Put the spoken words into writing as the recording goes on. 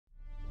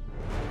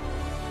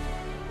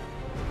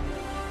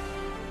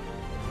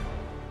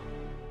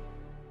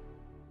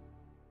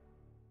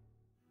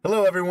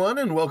Hello everyone,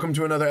 and welcome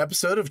to another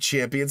episode of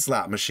Champion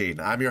Slot Machine.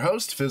 I'm your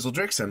host,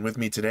 Fizzledrix, and with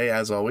me today,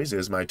 as always,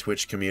 is my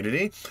Twitch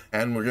community,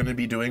 and we're going to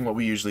be doing what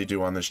we usually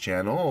do on this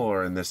channel,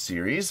 or in this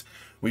series.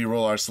 We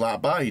roll our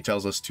slot bot, he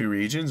tells us 2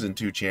 regions and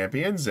 2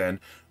 champions, and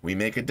we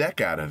make a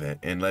deck out of it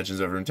in Legends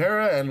of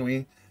Runeterra, and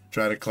we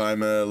try to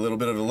climb a little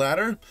bit of the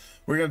ladder.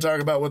 We're going to talk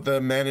about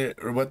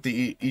what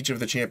each of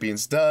the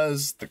champions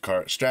does,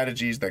 the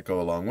strategies that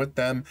go along with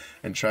them,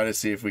 and try to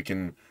see if we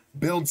can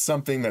build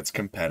something that's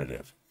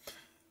competitive.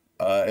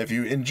 If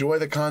you enjoy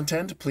the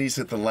content, please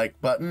hit the like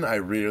button. I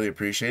really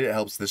appreciate it. It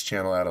helps this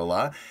channel out a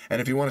lot.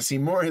 And if you want to see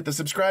more, hit the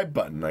subscribe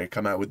button. I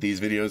come out with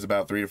these videos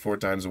about 3 or 4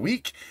 times a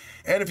week.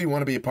 And if you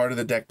want to be a part of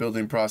the deck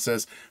building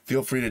process,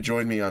 feel free to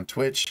join me on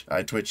Twitch.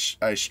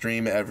 I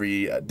stream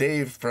every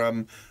day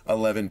from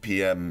 11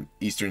 p.m.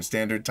 Eastern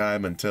Standard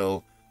Time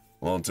until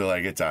I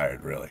get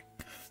tired, really.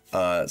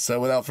 So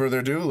without further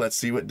ado, let's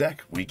see what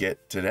deck we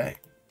get today.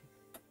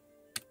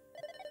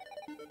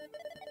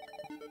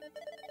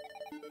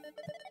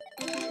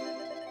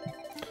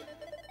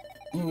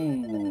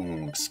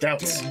 Ooh,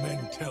 scouts. Dead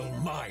men tell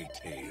my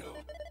tale.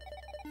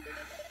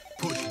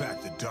 Push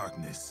back the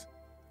darkness.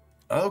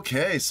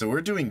 Okay, so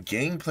we're doing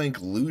Gangplank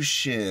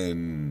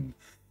Lucian.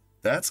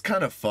 That's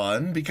kind of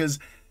fun because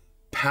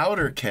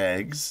powder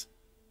kegs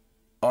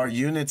are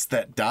units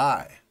that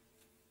die.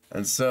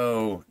 And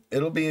so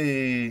it'll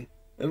be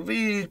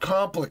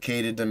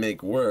complicated to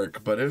make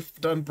work, but if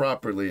done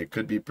properly, it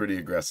could be pretty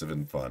aggressive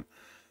and fun.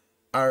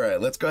 All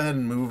right, let's go ahead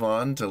and move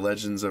on to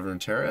Legends of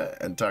Runeterra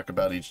and talk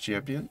about each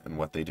champion and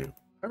what they do.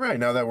 All right,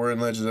 now that we're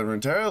in Legends of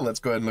Runeterra, let's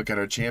go ahead and look at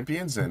our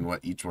champions and what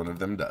each one of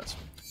them does.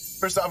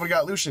 First off, we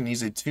got Lucian.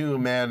 He's a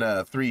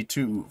 2-mana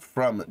 3/2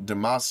 from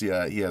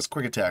Demacia. He has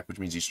quick attack, which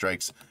means he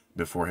strikes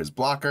before his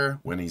blocker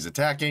when he's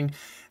attacking.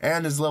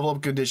 And his level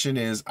up condition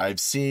is,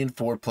 I've seen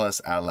 4+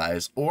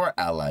 allies or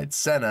allied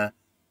Senna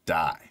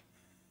die.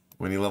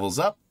 When he levels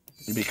up,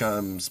 he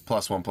becomes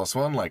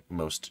 +1/+1 like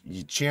most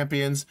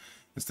champions.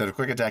 Instead of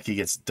quick attack, he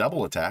gets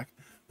double attack,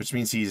 which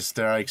means he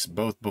strikes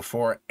both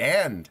before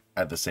and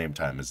at the same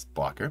time as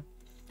blocker.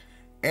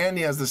 And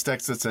he has this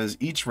text that says,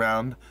 each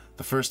round,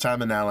 the first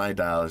time an ally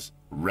dies,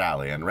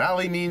 rally. And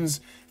rally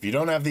means if you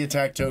don't have the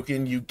attack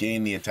token, you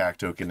gain the attack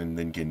token and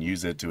then can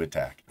use it to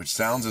attack, which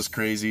sounds as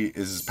crazy,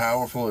 is as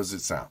powerful as it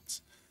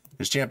sounds.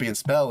 His champion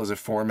spell is a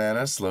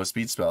 4-mana slow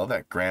speed spell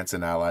that grants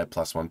an ally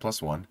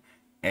 +1/+1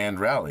 and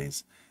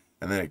rallies.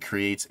 And then it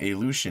creates a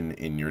Lucian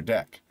in your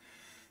deck.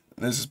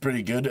 This is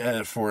pretty good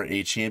for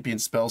a champion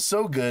spell.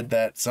 So good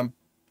that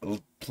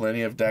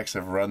plenty of decks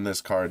have run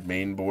this card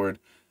main board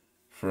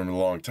for a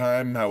long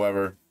time.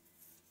 However,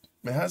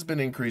 it has been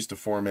increased to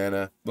 4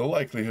 mana. The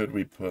likelihood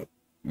we put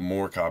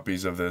more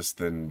copies of this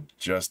than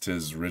just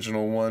his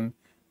original one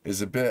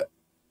is a bit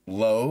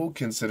low,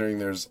 considering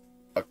there's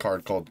a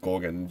card called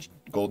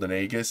Golden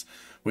Aegis,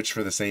 which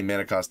for the same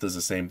mana cost does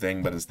the same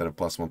thing, but instead of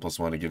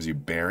 +1/+1, it gives you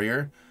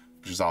Barrier,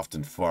 which is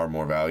often far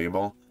more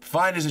valuable.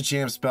 Fine as a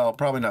champ spell,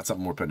 probably not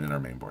something we're putting in our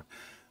main board.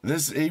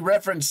 He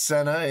referenced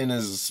Senna in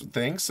his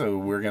thing, so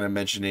we're going to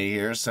mention it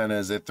here. Senna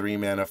is a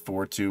 3-mana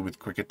 4/2 with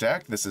quick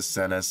attack. This is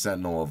Senna,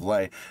 Sentinel of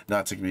Light,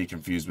 not to be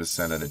confused with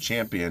Senna the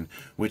Champion,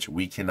 which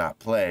we cannot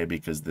play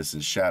because this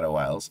is Shadow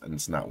Isles, and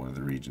it's not one of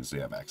the regions we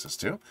have access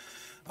to.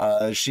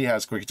 She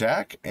has quick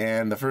attack,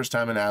 and the first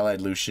time an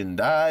allied Lucian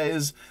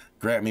dies,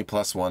 grant me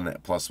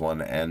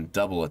 +1/+1 and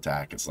double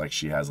attack. It's like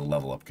she has a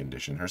level up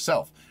condition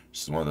herself.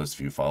 She's one of those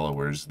few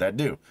followers that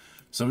do.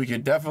 So we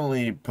could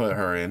definitely put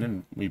her in,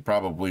 and we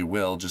probably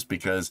will, just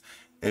because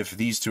if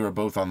these two are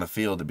both on the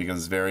field, it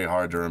becomes very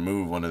hard to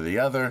remove one or the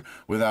other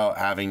without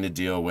having to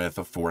deal with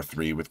a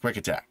 4/3 with quick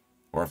attack,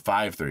 or a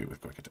 5/3 with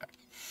quick attack.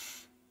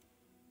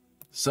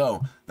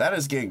 So that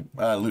is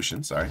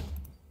Lucian, sorry.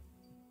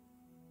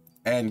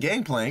 And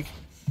Gangplank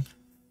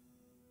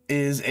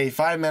is a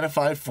 5-mana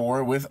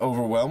 5/4 with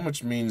Overwhelm,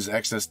 which means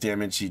excess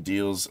damage he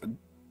deals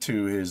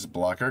to his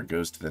blocker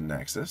goes to the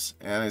Nexus.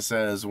 And it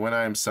says, when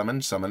I am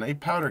summoned, summon a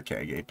powder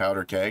keg. A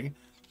powder keg,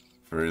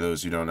 for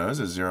those who don't know, is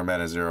a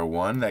 0-mana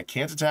 0/1 that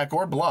can't attack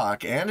or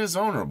block and is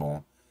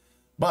vulnerable,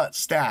 but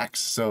stacks.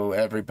 So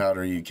every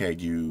powder keg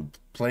you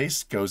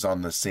place goes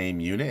on the same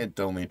unit. It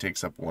only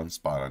takes up 1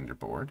 spot on your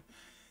board.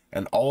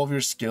 And all of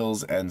your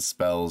skills and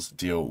spells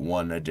deal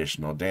 1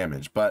 additional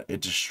damage, but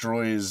it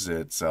destroys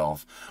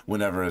itself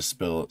whenever a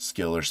skill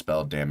or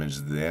spell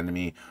damages the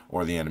enemy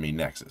or the enemy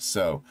Nexus.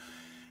 So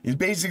it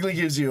basically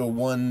gives you a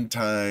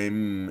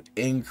one-time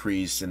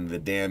increase in the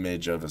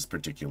damage of this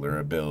particular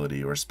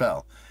ability or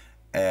spell,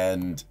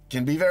 and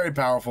can be very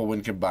powerful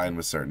when combined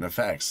with certain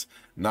effects.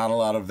 Not a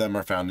lot of them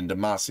are found in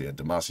Demacia.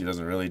 Demacia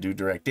doesn't really do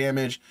direct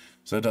damage,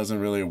 so it doesn't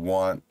really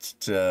want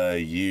to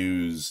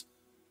use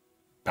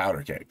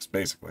powder kegs,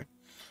 basically.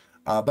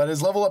 But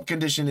his level up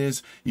condition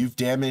is you've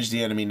damaged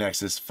the enemy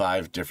Nexus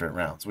 5 different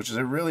rounds, which is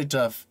a really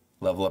tough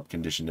level up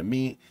condition to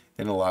meet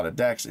in a lot of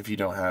decks if you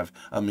don't have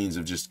a means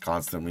of just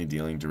constantly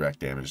dealing direct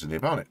damage to the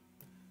opponent.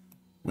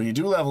 When you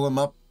do level him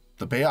up,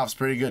 the payoff's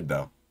pretty good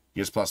though. He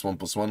gets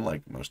 +1/+1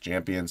 like most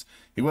champions.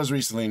 He was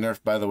recently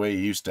nerfed, by the way.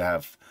 He used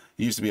to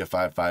be a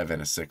 5/5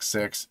 and a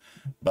 6/6,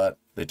 but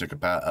they took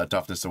a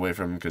toughness away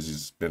from him because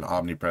he's been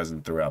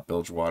omnipresent throughout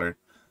Bilgewater.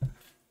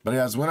 But he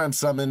has when I'm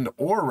summoned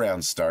or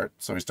round start,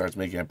 so he starts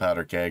making a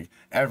powder keg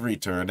every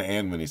turn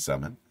and when he's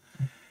summoned.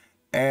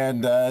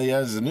 And he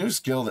has a new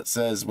skill that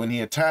says when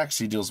he attacks,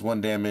 he deals 1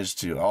 damage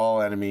to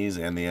all enemies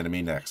and the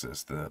enemy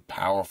nexus, the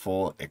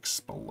powerful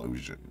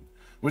explosion,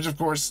 which of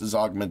course is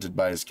augmented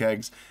by his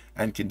kegs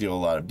and can deal a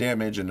lot of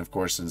damage. And of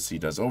course, since he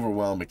does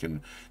overwhelm, it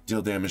can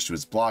deal damage to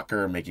his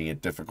blocker, making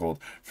it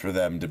difficult for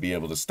them to be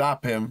able to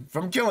stop him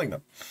from killing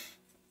them.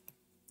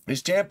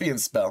 His champion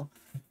spell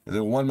is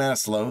a 1 mana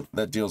slow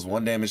that deals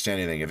 1 damage to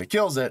anything. If it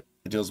kills it,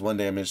 it deals 1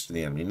 damage to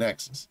the enemy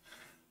nexus.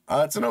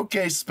 It's an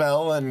okay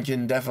spell and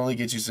can definitely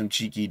get you some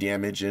cheeky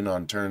damage in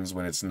on turns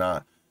when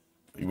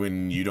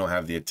you don't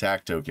have the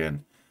attack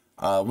token.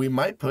 We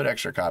might put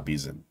extra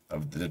copies in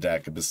of the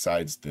deck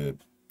besides the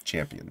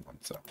champion one.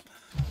 So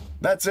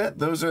that's it.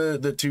 Those are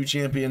the 2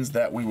 champions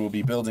that we will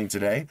be building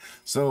today.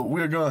 So we're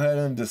going to go ahead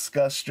and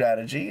discuss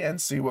strategy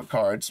and see what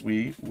cards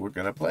we're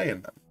going to play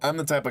in them. I'm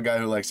the type of guy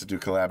who likes to do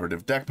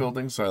collaborative deck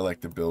building, so I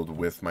like to build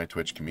with my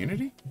Twitch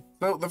community.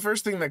 So the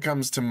first thing that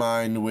comes to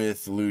mind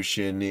with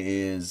Lucian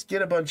is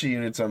get a bunch of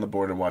units on the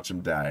board and watch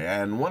them die.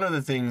 And one of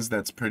the things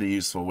that's pretty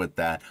useful with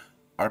that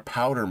are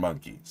powder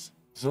monkeys.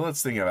 So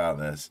let's think about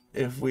this.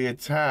 If we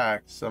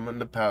attack, summon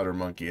the powder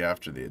monkey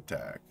after the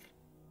attack.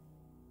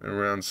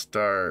 Around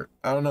start.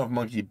 I don't know if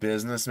monkey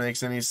business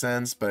makes any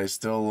sense, but I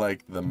still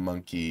like the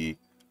monkey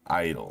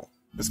idol.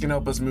 This can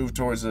help us move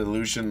towards the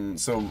Lucian.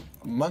 So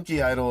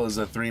monkey idol is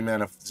a 3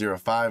 mana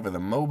 0/5 with a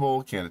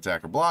mobile, can't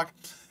attack or block.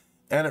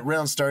 And at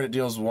round start, it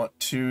deals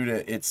 2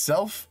 to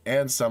itself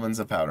and summons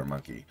a powder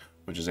monkey,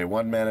 which is a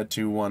 1 mana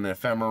 2/1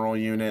 ephemeral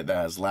unit that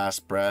has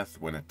last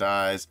breath. When it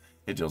dies,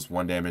 it deals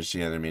 1 damage to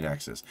the enemy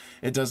nexus.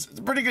 It does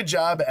a pretty good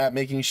job at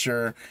making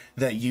sure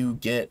that you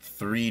get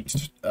 3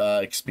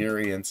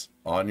 experience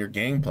on your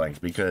Gangplank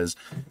because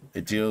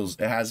it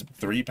has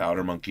 3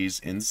 powder monkeys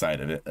inside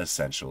of it,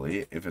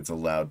 essentially, if it's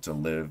allowed to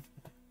live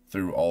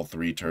through all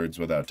 3 turns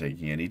without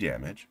taking any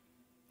damage.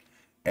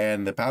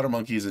 And the powder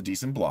monkey is a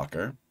decent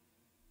blocker.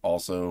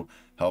 Also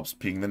helps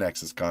ping the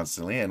nexus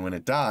constantly, and when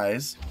it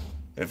dies,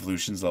 if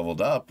Lucian's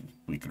leveled up,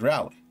 we could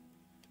rally.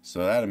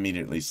 So that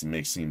immediately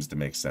seems to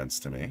make sense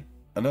to me.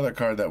 Another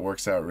card that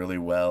works out really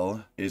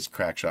well is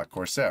Crackshot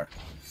Corsair.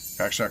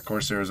 Crackshot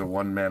Corsair is a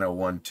 1 mana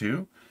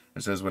 1/2.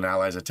 It says when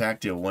allies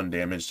attack, deal 1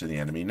 damage to the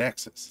enemy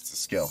nexus. It's a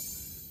skill.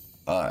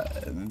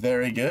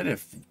 Very good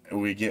if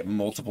we get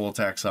multiple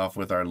attacks off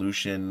with our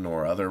Lucian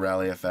or other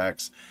rally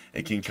effects.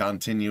 It can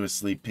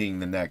continuously ping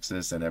the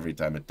nexus, and every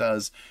time it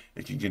does,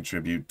 it can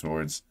contribute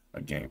towards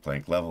a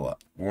Gangplank level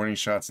up. Warning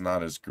Shot's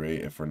not as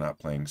great if we're not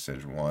playing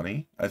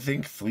Sejuani. I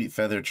think Fleet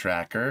Feather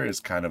Tracker is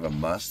kind of a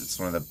must. It's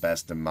one of the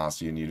best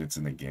Demacian units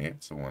in the game.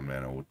 It's a 1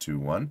 mana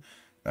 2/1.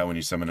 When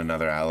you summon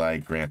another ally,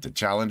 grant a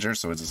challenger.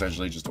 So it's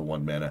essentially just a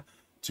 1 mana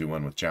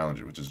 2/1 with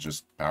challenger, which is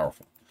just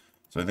powerful.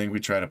 So I think we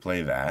try to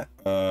play that.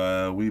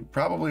 We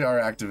probably are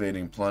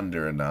activating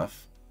Plunder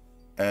enough.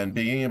 And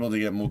being able to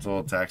get multiple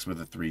attacks with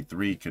a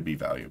 3/3 could be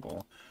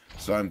valuable.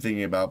 So I'm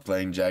thinking about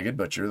playing Jagged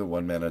Butcher, the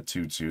 1 mana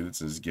 2/2 that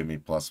says give me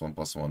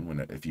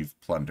 +1/+1 if you've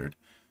plundered,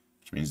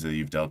 which means that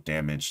you've dealt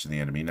damage to the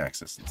enemy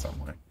nexus in some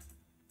way.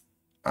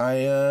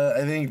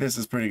 I think this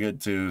is pretty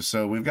good too.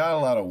 So we've got a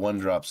lot of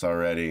 1-drops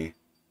already,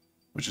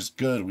 which is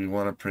good. We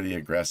want a pretty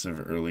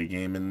aggressive early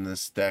game in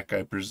this deck.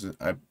 I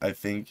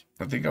think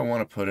I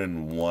want to put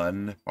in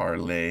 1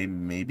 parlay,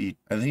 maybe.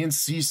 I can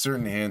see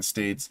certain hand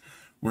states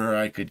where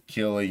I could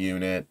kill a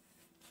unit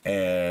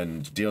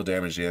and deal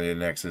damage to the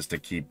nexus to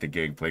keep the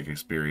Gangplank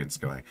experience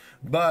going.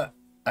 But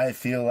I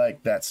feel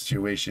like that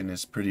situation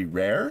is pretty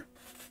rare,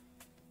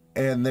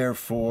 and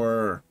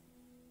therefore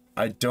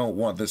I don't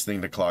want this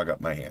thing to clog up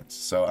my hands.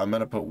 So I'm going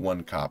to put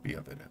 1 copy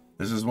of it in.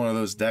 This is one of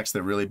those decks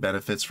that really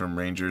benefits from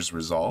Ranger's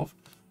Resolve.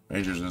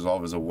 Ranger's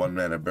Resolve is a 1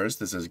 mana burst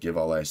that says give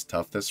all allies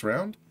tough this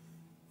round,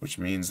 which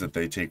means that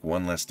they take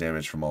 1 less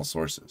damage from all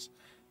sources.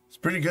 It's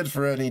pretty good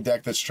for any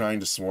deck that's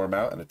trying to swarm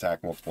out and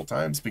attack multiple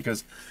times,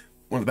 because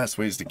one of the best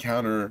ways to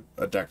counter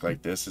a deck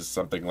like this is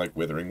something like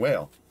Withering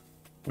Wail,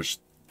 which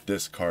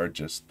this card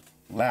just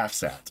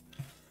laughs at.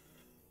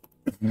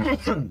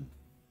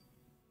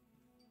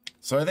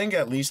 So I think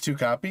at least 2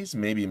 copies,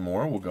 maybe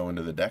more, will go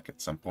into the deck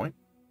at some point.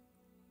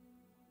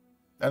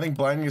 I think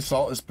Blinding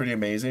Assault is pretty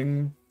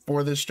amazing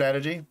for this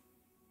strategy.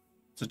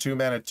 It's a 2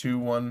 mana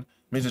 2/1.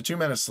 Means a 2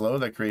 mana slow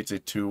that creates a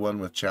 2/1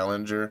 with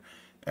Challenger,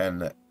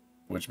 and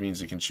which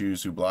means you can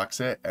choose who blocks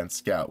it, and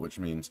Scout, which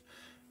means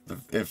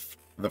if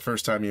the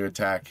first time you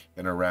attack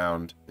in a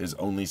round is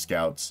only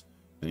Scouts,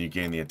 then you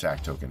gain the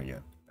attack token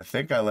again. I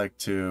think I like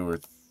 2 or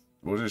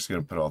we're just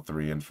gonna put all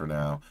 3 in for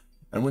now.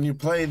 And when you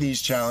play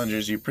these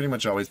challengers, you pretty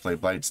much always play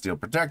Blightsteel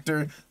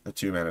Protector, the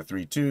 2 mana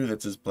 3/2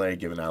 that's his play,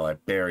 give an ally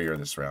barrier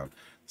this round.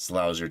 This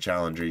allows your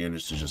challenger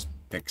units to just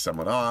pick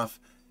someone off,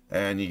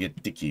 and you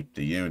get to keep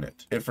the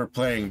unit. If we're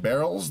playing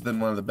barrels, then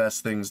one of the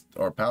best things,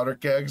 or powder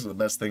kegs, the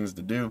best things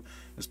to do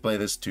is play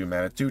this 2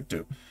 mana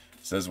 2/2.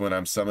 says when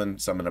I'm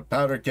summoned, summon a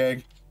powder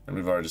keg, and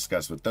we've already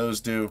discussed what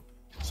those do.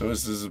 So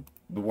this is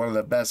one of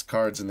the best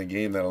cards in the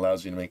game that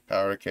allows you to make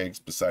powder kegs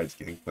besides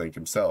Gangplank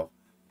himself.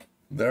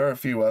 There are a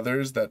few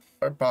others that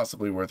are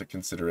possibly worth a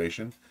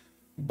consideration,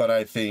 but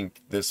I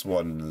think this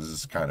one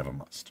is kind of a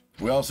must.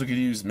 We also could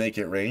use Make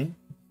It Rain.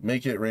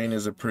 Make It Rain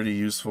is a pretty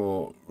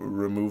useful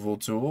removal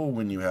tool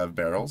when you have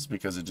barrels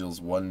because it deals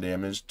 1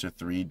 damage to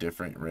 3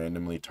 different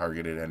randomly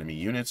targeted enemy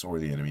units or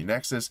the enemy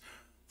nexus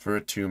for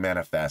a 2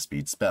 mana fast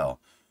speed spell.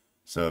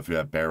 So if you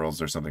have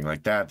barrels or something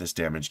like that, this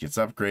damage gets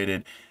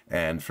upgraded,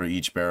 and for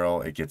each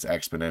barrel it gets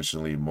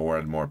exponentially more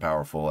and more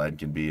powerful and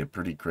can be a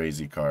pretty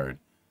crazy card.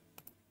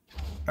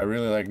 I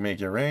really like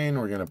Make It Rain.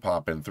 We're going to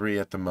pop in 3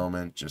 at the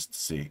moment just to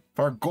see. If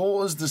our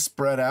goal is to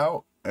spread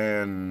out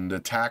and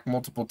attack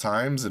multiple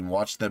times and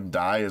watch them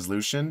die as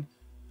Lucian,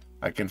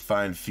 I can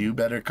find few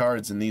better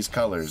cards in these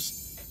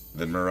colors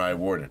than Mirai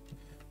Warden.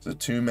 It's a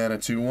 2 mana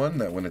 2/1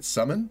 that when it's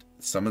summoned,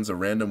 it summons a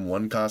random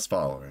 1-cost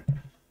follower.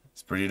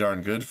 It's pretty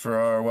darn good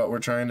for what we're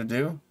trying to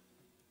do,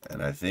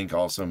 and I think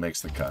also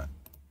makes the cut.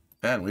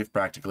 And we've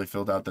practically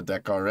filled out the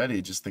deck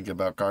already. Just think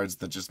about cards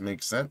that just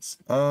make sense.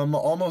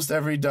 Almost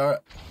every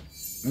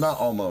not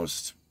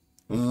almost,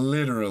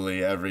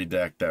 literally every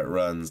deck that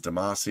runs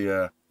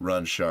Demacia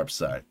runs Sharp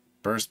Side.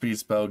 Burst speed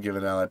spell, give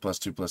an ally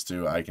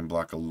 +2/+2. I can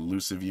block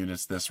elusive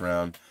units this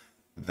round.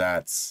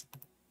 That's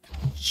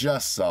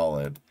just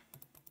solid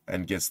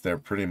and gets there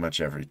pretty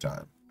much every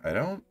time. I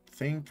don't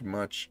think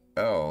much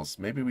else.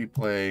 Maybe we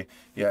play,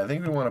 yeah, I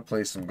think we want to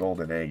play some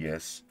Golden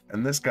Aegis.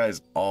 And this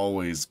guy's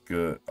always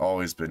good,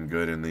 always been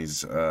good in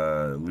these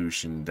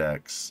Lucian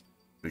decks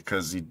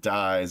because he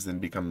dies,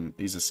 then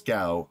he's a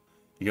scout.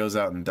 He goes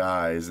out and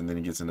dies, and then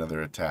he gets another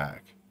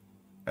attack.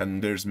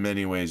 And there's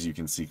many ways you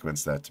can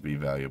sequence that to be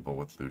valuable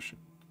with Lucian.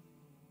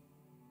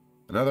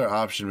 Another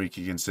option we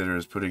could consider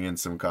is putting in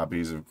some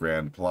copies of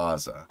Grand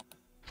Plaza,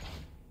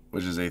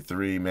 which is a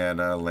 3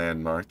 mana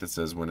landmark that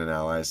says when an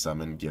ally is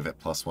summoned, give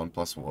it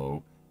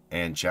 +1/+woe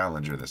and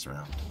Challenger this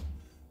round.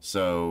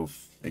 So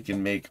it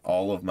can make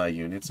all of my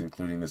units,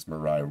 including this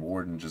Mirai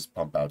Warden, just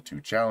pump out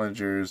 2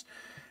 Challengers.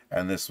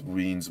 And this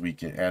means we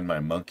can, and my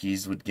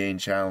monkeys would gain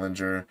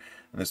Challenger.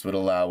 And this would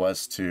allow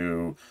us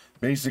to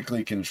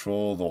basically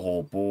control the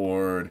whole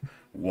board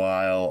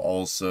while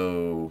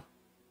also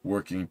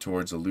working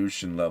towards a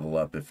Lucian level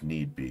up if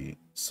need be.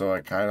 So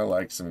I kind of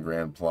like some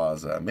Grand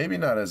Plaza. Maybe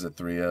not as a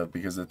 3-of,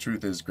 because the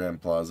truth is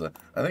Grand Plaza,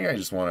 I think I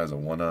just want it as a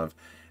 1-of.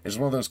 It's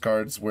one of those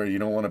cards where you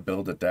don't want to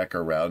build a deck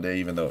around it,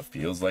 even though it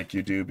feels like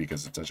you do,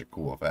 because it's such a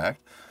cool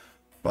effect.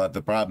 But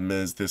the problem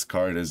is this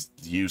card is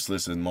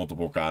useless in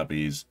multiple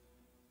copies.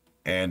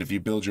 And if you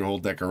build your whole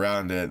deck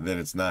around it, then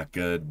it's not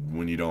good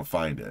when you don't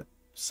find it.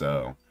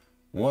 So,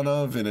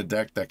 1-of in a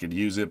deck that could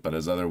use it, but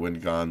as other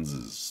win cons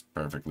is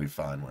perfectly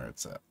fine where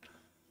it's at.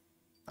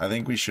 I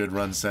think we should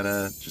run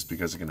Senna, just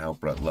because it can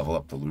help level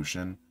up the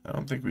Lucian. I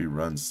don't think we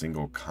run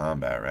single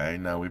combat, right?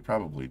 No, we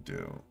probably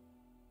do.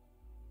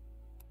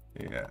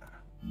 Yeah.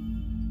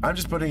 I'm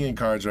just putting in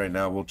cards right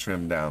now. We'll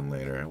trim down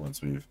later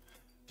once we've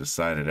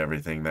decided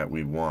everything that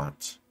we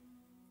want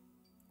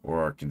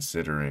or are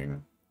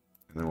considering.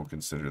 And then we'll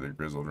consider the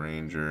Grizzled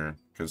Ranger.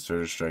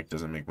 Consider Strike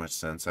doesn't make much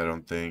sense, I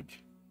don't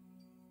think.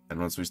 And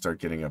once we start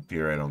getting up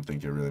here, I don't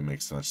think it really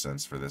makes much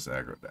sense for this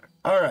aggro deck.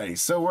 Alrighty,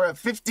 so we're at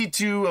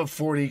 52 of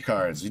 40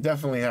 cards. We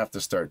definitely have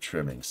to start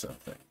trimming some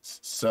things.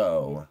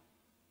 So,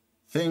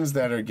 things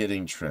that are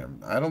getting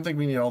trimmed. I don't think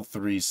we need all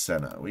 3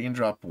 Senna. We can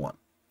drop 1,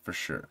 for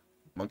sure.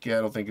 Monkey I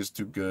don't think is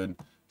too good.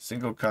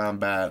 Single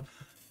combat.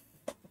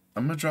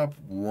 I'm going to drop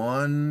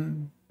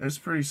 1. It's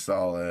pretty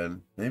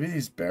solid. Maybe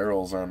these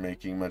barrels aren't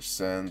making much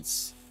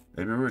sense.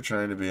 Maybe we're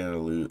trying to be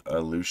in a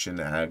Lucian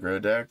aggro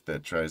deck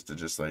that tries to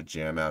just like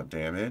jam out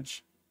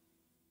damage.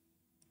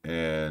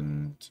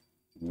 And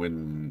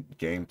when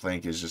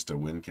Gangplank is just a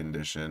win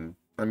condition.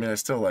 I mean, I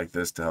still like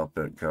this to help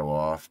it go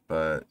off,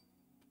 but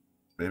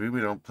maybe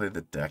we don't play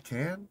the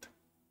deckhand?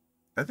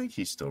 I think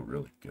he's still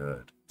really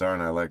good.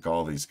 Darn, I like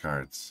all these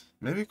cards.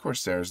 Maybe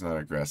Corsair's not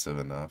aggressive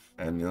enough,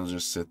 and he'll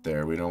just sit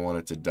there. We don't want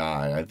it to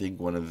die. I think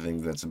one of the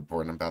things that's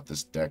important about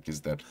this deck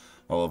is that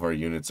all of our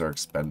units are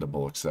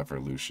expendable except for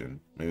Lucian.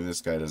 Maybe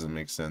this guy doesn't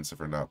make sense if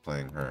we're not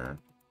playing her.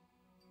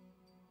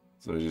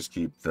 So we just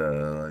keep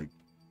the, like,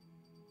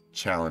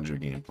 Challenger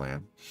game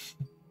plan.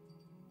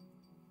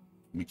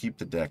 We keep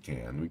the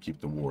deckhand, we keep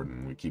the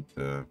Warden, we keep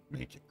the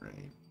Make It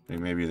Rain.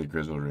 And maybe the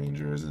Grizzled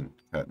Ranger isn't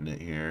cutting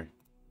it here.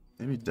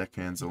 Maybe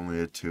deckhand's only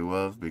a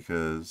 2-of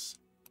because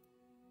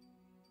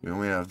we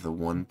only have the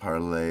 1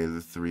 parlay,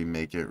 the 3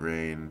 Make It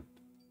Rain,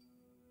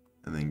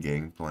 and then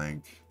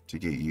Gangplank to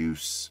get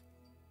use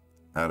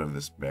out of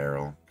this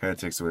barrel. Kind of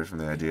takes away from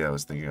the idea I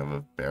was thinking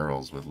of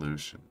barrels with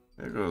Lucian.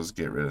 Maybe we'll just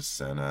get rid of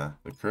Senna.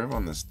 The curve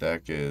on this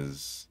deck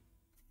is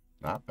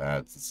not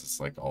bad since it's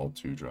like all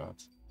 2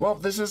 drops. Well,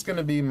 this is going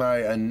to be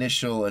my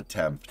initial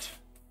attempt,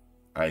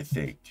 I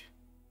think.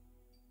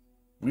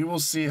 We will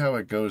see how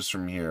it goes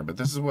from here, but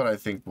this is what I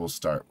think we'll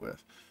start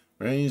with.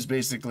 We're going to use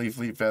basically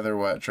Fleet Feather,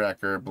 Wet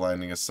Tracker,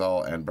 Blinding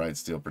Assault, and Bright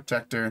Steel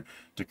Protector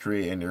to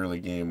create an early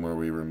game where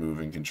we remove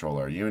and control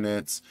our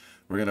units.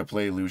 We're going to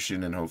play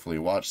Lucian and hopefully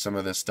watch some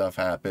of this stuff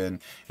happen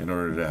in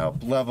order to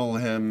help level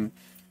him.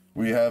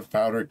 We have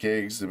powder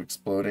kegs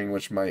exploding,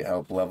 which might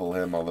help level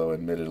him, although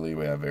admittedly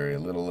we have very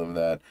little of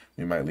that.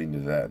 We might lean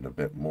into that in a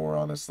bit more,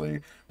 honestly.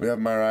 We have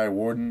Riot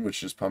Warden, which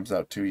just pumps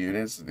out 2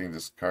 units. I think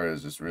this card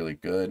is just really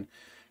good.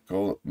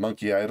 Gold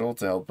Monkey Idol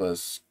to help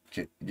us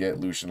get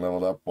Lucian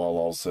leveled up while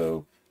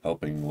also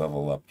helping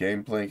level up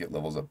Gangplank. It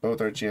levels up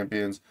both our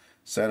champions.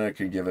 Senna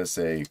can give us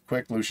a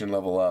quick Lucian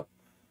level up.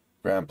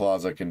 Grand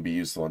Plaza can be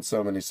useful in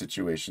so many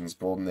situations.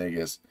 Golden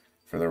Aegis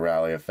for the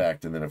rally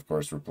effect. And then, of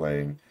course, we're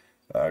playing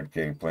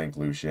Gangplank,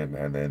 Lucian,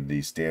 and then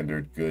the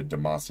standard good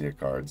Demacia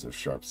cards of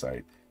Sharp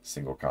Sight,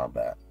 Single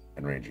Combat,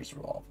 and Ranger's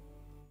Revolve.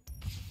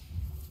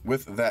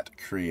 With that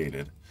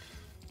created,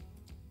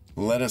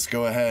 let us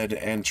go ahead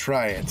and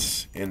try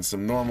it in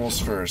some normals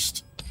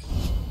first.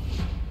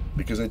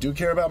 Because I do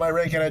care about my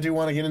rank and I do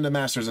want to get into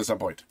Masters at some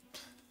point.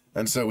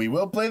 And so we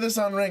will play this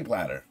on Rank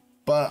Ladder.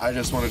 But I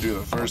just want to do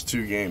the first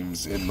 2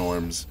 games in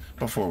norms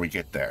before we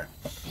get there.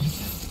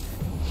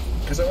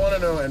 Because I want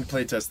to know and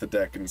playtest the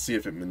deck and see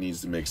if it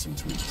needs to make some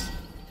tweaks.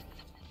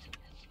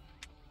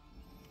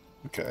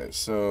 Okay,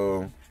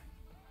 so...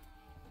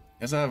 I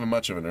guess I don't have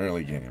much of an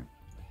early game.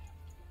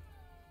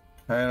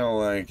 Kind of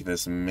like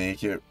this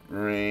Make It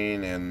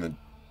Rain and the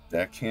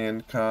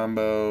Deckhand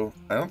combo.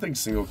 I don't think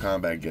Single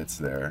Combat gets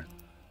there.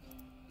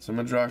 So I'm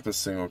going to drop the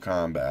Single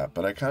Combat,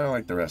 but I kind of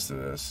like the rest of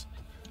this.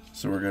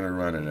 So we're going to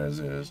run it as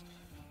is.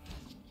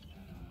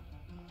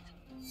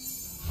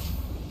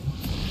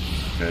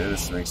 Okay,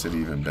 this makes it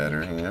even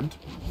better hand.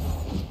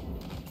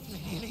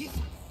 Ladies,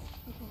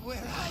 where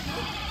are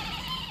you?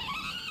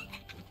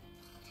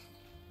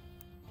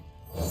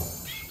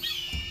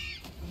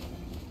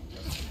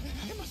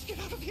 I must get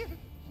out of here.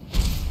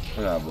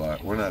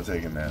 We're not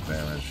taking that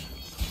damage.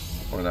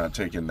 We're not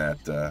taking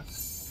that the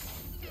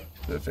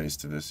face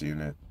to this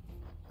unit.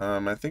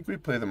 I think we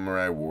play the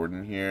Riot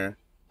Warden here.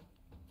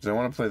 Because I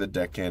want to play the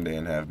Deckhand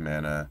and have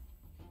mana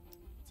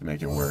to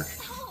make it work.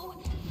 Oh,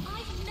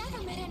 I've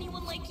never met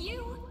anyone like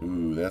you.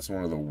 Ooh, that's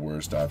one of the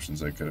worst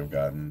options I could have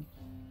gotten.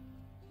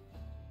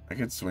 I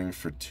could swing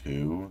for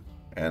 2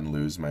 and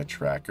lose my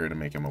tracker to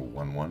make him a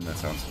 1/1. That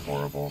sounds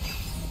horrible.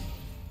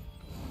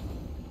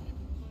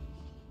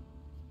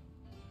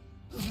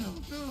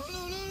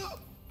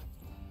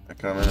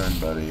 Come in,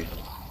 buddy. I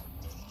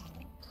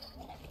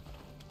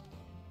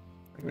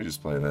think we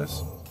just play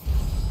this.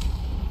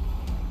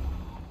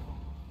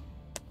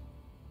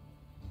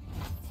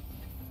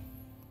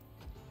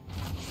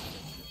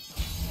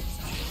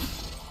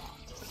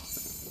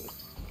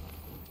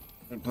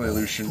 We play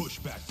Lucian. Push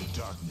back the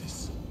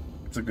darkness.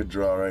 It's a good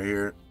draw right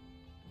here.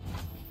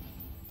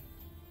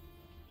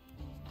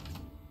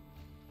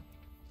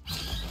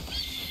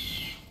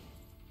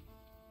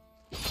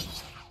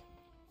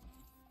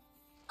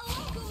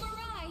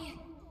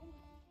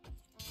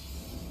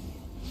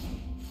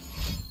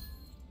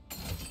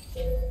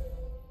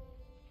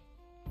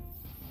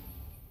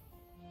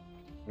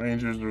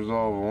 Ranger's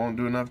Resolve won't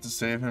do enough to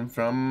save him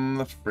from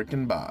the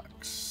freaking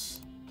box.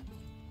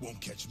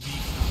 Won't catch me.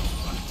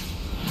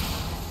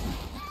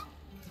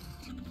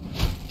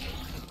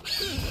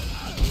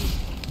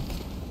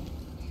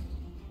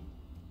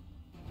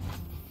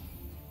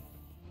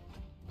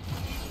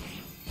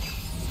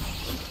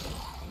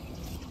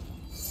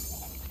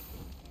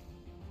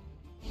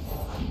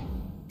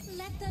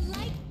 Let the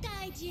light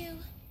guide you.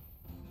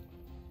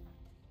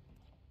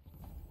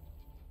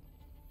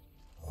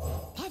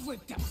 I've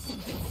whipped up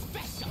something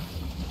special.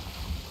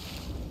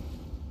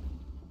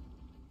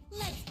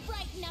 Let's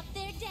brighten up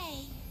their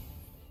day.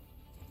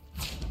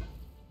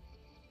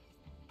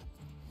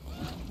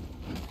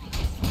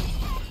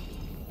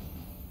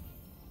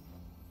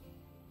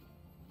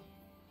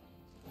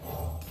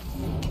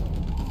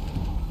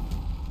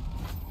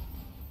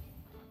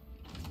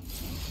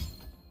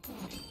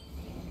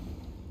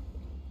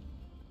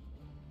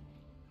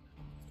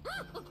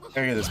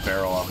 I get this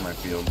barrel off my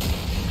field.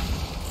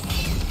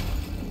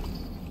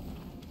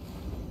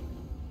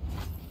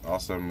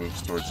 Also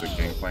moves towards the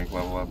Gangplank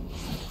level up.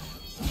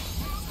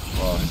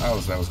 Well,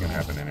 that was gonna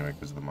happen anyway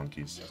because of the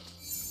monkeys.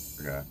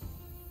 Forgot.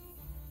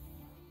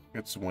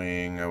 Good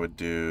swing. I would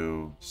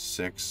do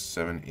 6,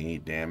 7,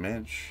 8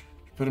 damage.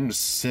 Put him to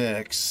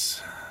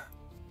 6.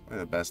 Probably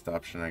the best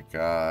option I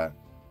got.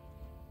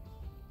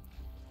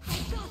 I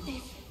got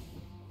this.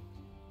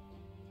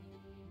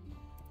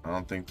 I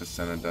don't think the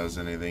Senna does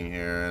anything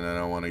here, and I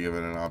don't want to give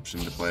it an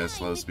option to play a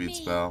slow speed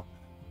spell.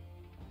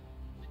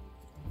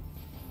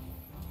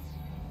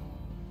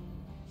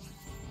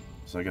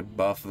 So I could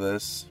buff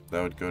this.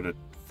 That would go to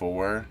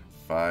 4,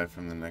 5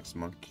 from the next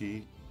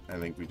monkey. I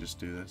think we just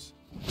do this.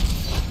 I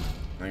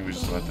think we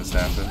just let this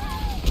happen.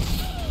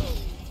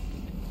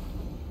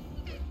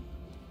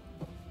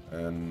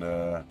 And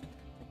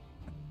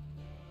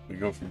we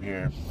go from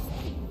here.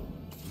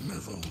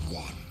 Never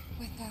won.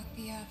 Without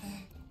the other.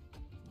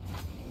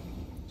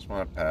 Just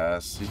want to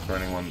pass. He's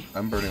burning one.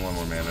 I'm burning one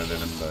more mana than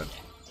him, but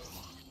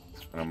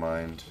I don't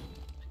mind.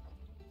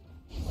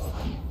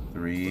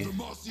 3. The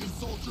Demacian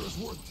soldier is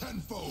worth 10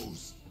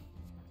 foes.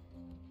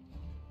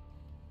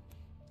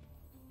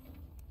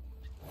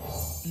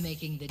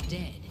 Making the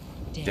dead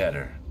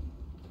Deader.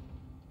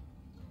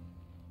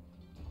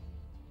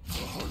 The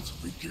hunt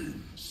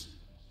begins.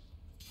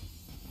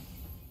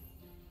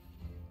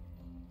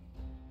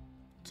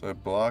 So I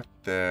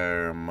blocked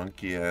their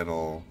monkey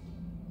idol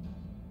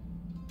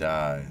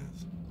dies.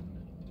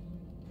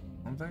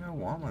 I don't think I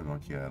want my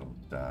monkey idol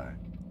to die.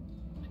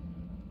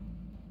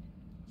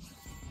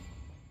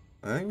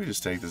 I think we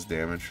just take this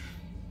damage.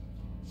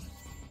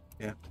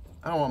 Yeah.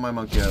 I don't want my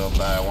monkey idol to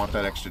die. I want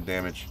that extra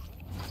damage.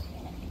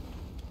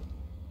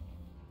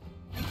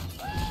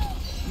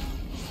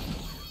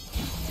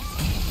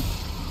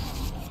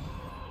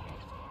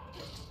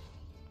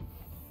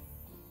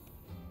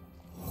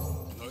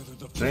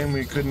 Shame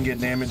we couldn't get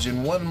damage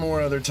in one more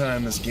other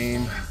time this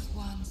game.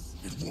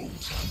 It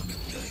won't happen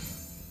again.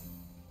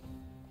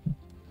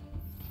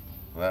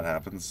 Well, that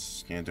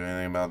happens. Can't do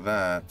anything about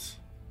that.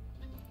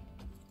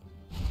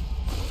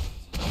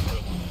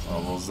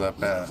 Levels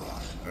up at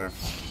our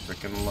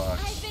freaking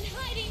Lux. I've been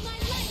hiding my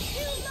light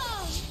too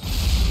long.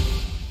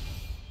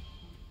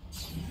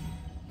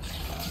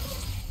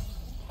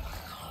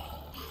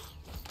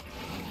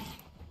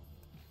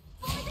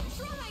 For the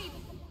tribe.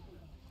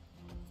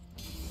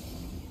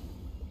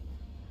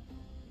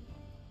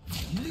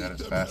 Got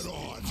it fast.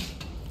 On.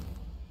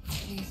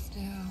 Be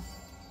still.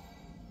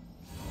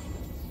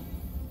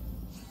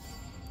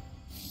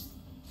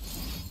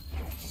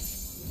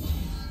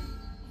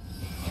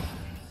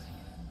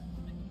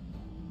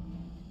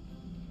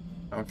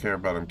 I don't care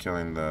about him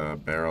killing the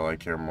barrel. I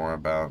care more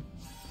about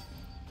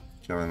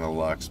killing the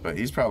Lux, but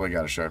he's probably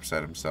got a sharp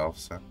set himself,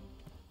 so.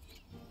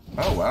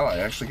 Oh wow, I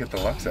actually get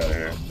the Lux out of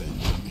here.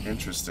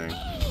 Interesting.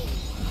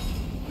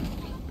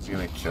 He's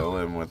gonna kill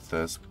him with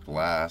this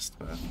blast,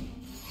 but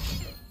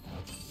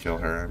kill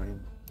her, I mean.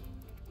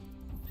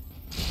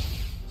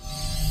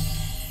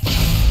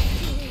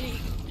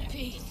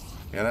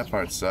 Yeah, that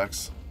part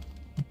sucks.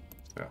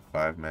 He's got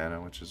 5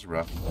 mana, which is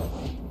rough.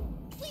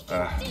 We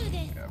can do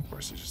this. Yeah, of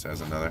course he just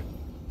has another.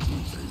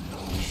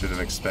 Should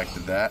have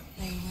expected that.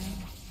 They will.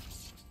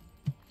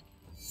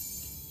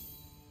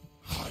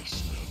 I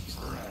smell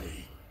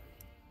prey.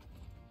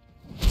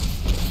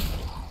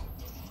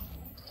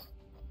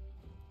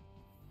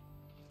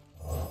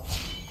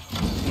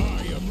 I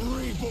am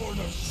reborn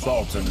of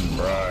Salt and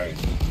brine.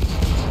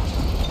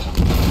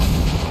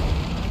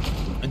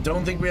 I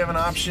don't think we have an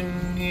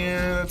option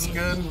here. That's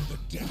good. the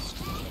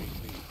destiny.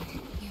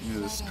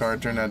 This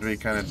card turned out to be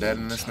kind of dead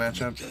in this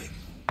matchup.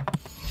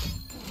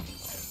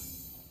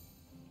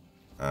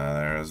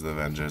 There's the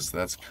Vengeance.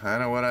 That's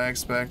kind of what I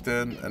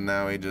expected. And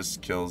now he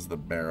just kills the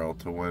barrel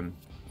to win.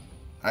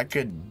 I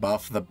could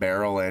buff the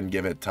barrel and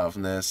give it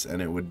toughness,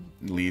 and it would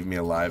leave me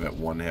alive at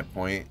 1 hit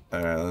point.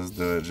 Alright, let's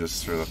do it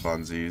just for the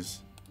funsies.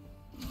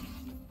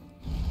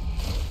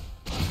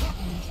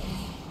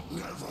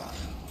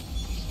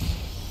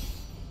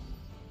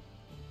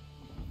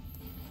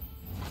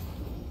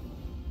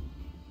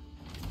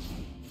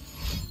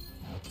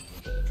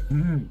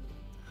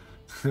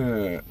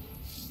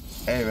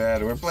 Hey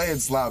man, we're playing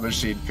Slot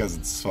Machine because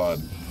it's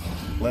fun.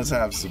 Let's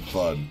have some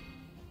fun.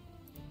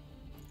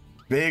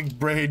 Big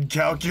brain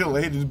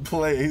calculated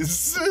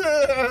plays.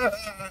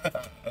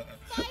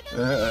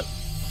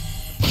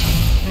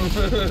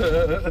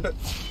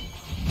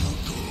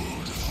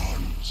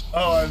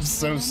 Oh, I'm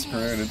so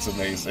screwed, it's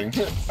amazing.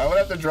 I would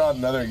have to draw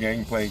another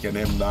Gangplank and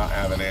him not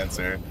have an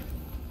answer.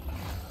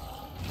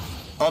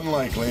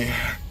 Unlikely.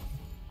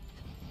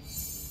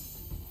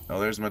 Oh,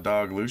 there's my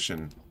dog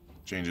Lucian.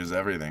 Changes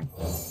everything.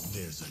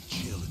 There's a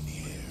chill in the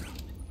air.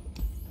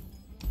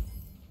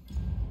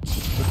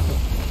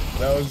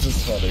 That was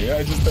just funny.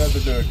 I just had to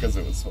do it because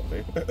it was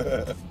funny.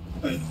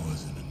 It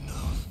wasn't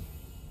enough.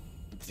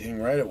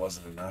 Dang right it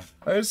wasn't enough.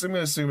 I'm gonna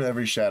assume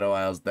every Shadow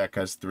Isles deck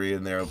has 3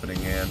 in their opening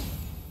hand.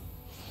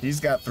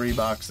 He's got 3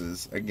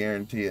 boxes. I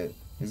guarantee it.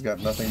 He's got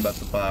nothing but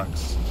the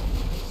box.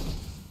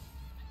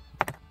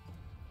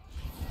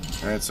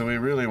 Alright, so we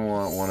really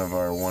want one of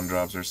our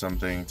 1-drops or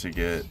something to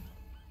get...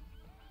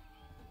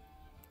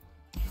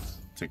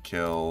 to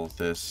kill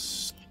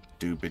this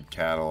stupid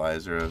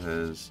catalyzer of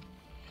his.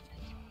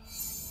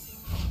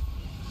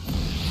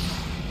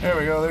 There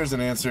we go, there's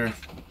an answer.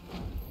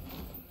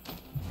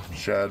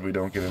 Shad, we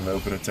don't get an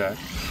open attack.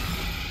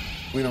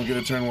 We don't get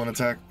a turn 1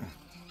 attack.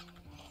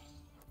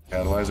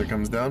 Catalyzer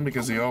comes down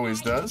because he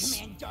always does.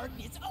 Command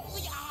darkness,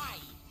 only I.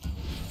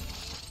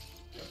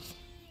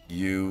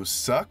 You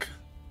suck.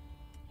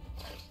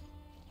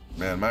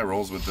 Man, my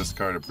rolls with this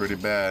card are pretty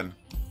bad.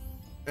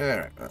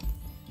 Alright.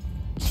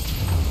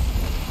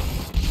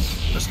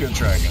 Just gonna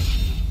try again.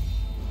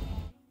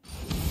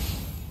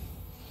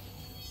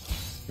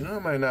 You know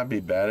what might not be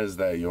bad is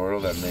that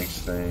Yordle that makes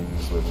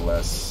things with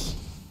less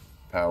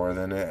power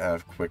than it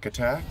have quick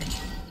attack.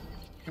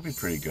 Could be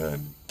pretty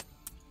good.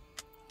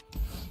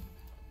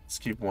 Let's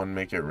keep 1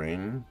 make it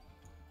rain.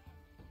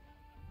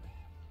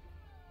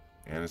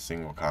 And a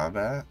single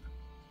combat.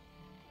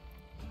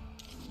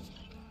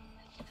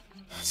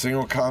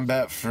 Single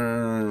combat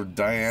for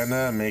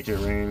Diana, make it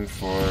rain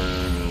for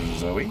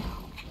Zoe.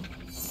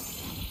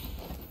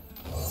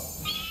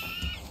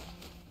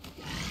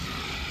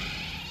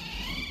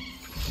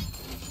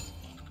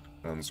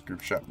 on this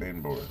group shot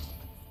main board.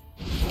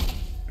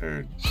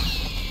 Heard.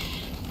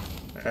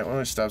 Alright, well,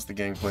 it stops the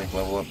Gangplank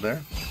level up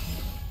there.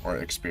 Or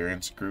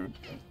experience group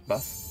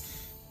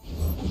buff.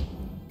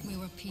 We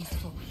were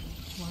peaceful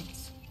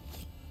once.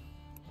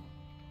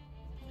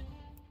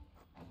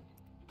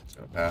 It's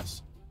gonna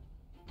pass.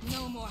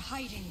 No more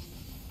hiding.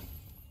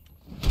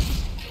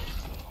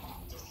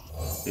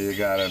 You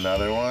got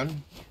another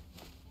one?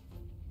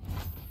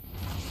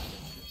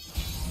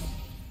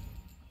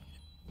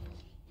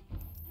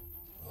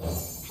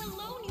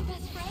 Hello, new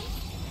best friend.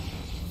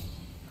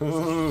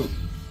 Ooh,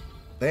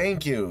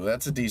 thank you.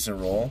 That's a decent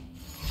roll.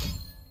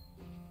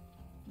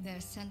 Their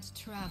scent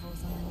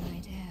travels on the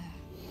night air.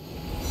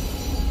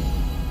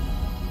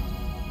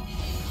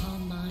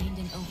 Calm mind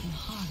and open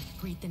heart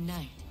greet the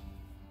night.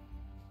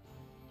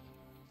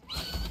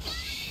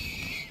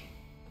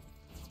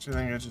 Do you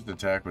think I just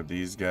attack with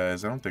these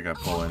guys? I don't think I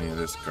pull any of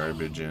this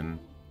garbage in.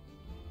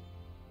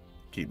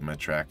 Keep my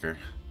tracker.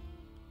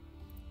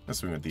 Let's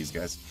swing with these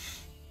guys.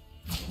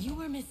 You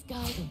were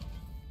misguided.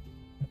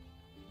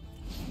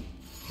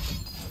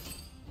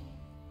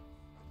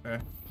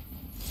 Okay.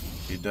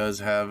 He does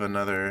have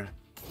another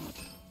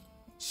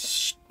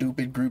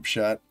stupid group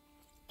shot.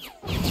 We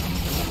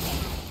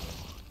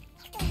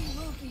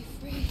will be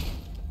free.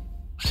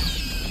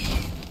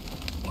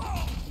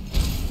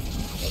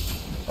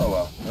 Oh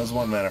well, that was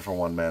 1 mana for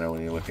 1 mana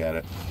when you look at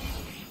it.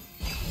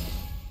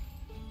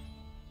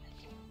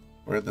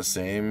 We're the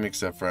same,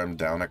 except for I'm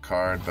down a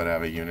card, but I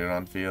have a unit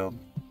on field.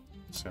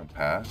 It's gonna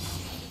pass.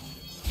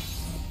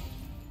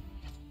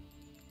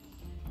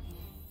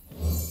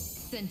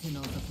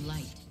 Sentinels of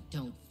light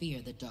don't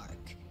fear the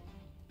dark.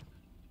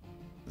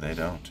 They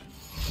don't.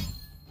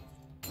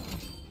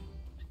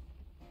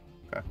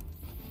 Okay.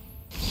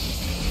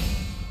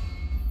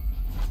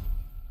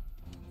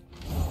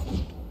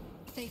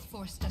 They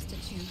forced us to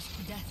choose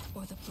death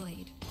or the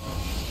blade.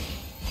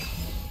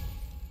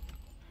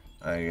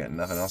 I get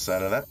nothing else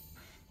out of that.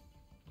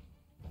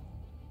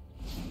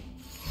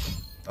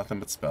 Nothing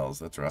but spells,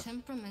 that's rough.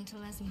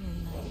 Temperamental as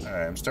moonlight.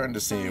 Alright, I'm starting to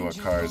see what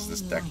cards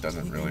this deck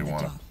doesn't really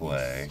want to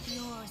play.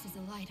 Yours is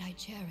a light I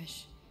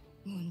cherish,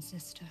 Moon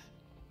Sister.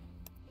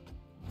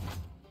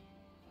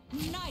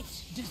 Night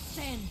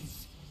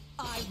descends.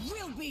 I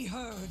will be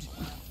heard.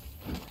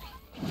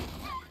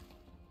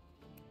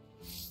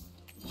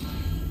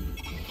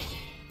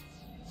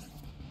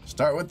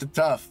 Start with the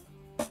tough.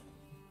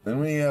 Then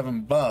we have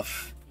him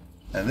buff.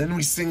 And then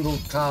we single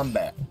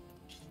combat.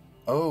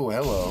 Oh,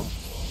 hello.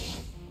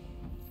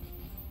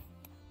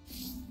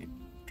 He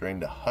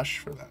drained a hush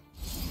for that.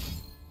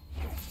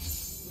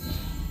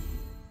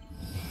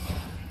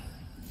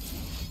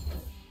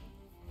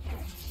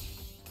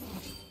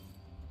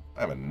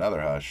 I have another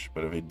hush,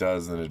 but if he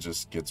does, then it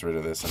just gets rid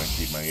of this and I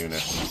keep my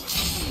unit.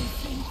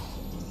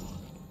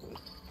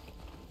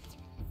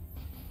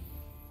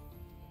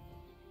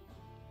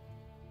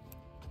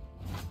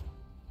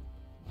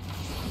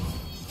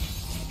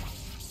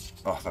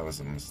 Oh, that was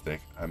a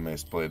mistake. I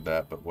misplayed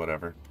that, but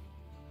whatever.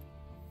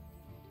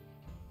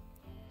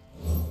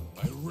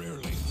 I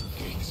rarely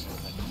forget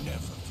and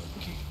never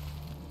forgive.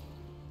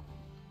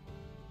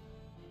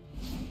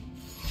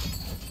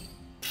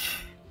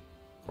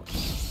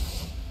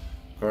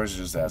 Of course,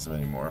 just ask him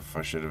anymore if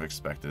I should have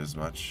expected as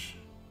much.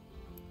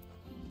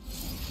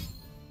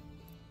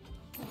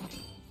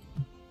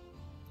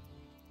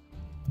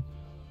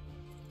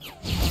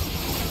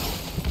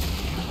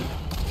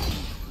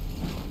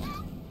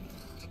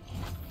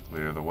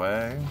 Clear the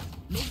way.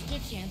 Missed a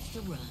chance to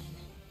run.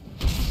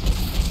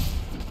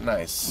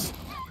 Nice.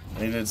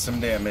 He did some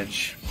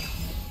damage.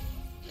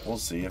 We'll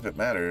see if it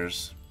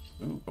matters.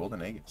 Ooh,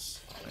 Golden Aegis.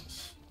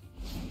 Nice.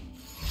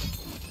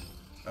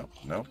 Oh,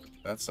 nope.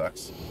 That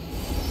sucks.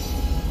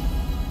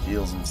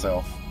 Heals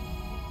himself.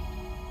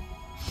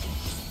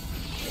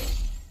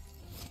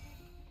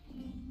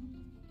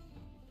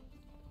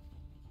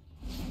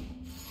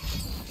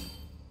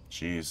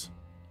 Jeez.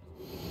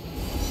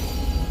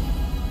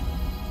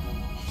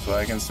 So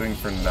I can swing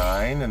for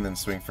 9 and then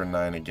swing for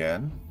 9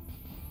 again.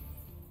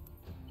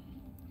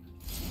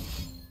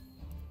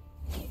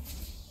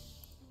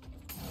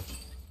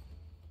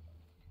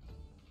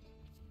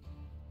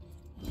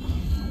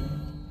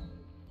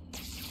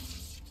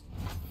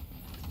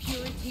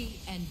 Purity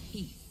and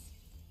peace.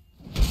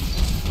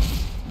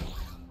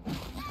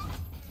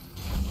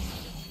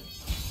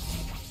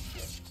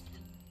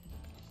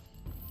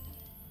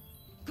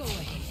 Go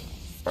ahead.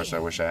 Of course, I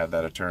wish I had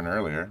that a turn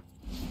earlier.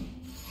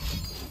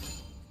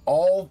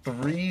 All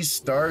 3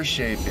 star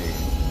shaping.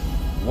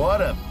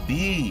 What a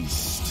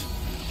beast.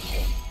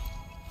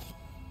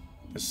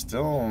 It's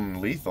still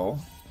lethal.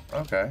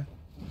 Okay.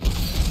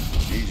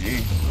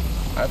 GG.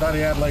 I thought he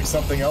had like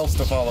something else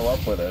to follow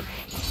up with it.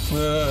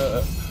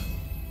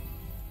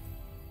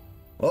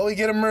 Well, we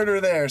get a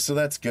murder there, so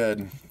that's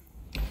good.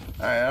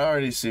 I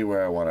already see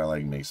where I want to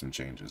like make some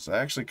changes. I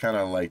actually kind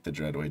of like the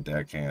Dreadway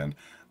deckhand.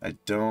 I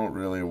don't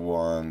really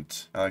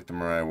want... I like the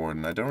Mariah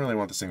Warden. I don't really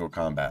want the single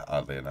combat,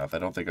 oddly enough. I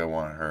don't think I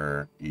want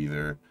her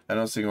either. I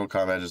know single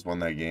combat just won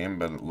that game,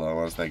 but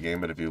lost that game.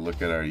 But if you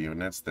look at our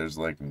units, there's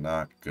like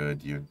not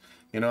good You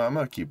know, I'm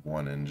gonna keep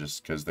one in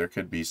just because there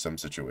could be some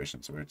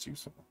situations where it's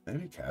useful.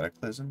 Maybe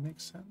Cataclysm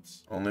makes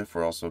sense. Only if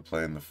we're also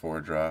playing the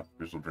 4-drop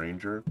Grizzled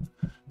Ranger,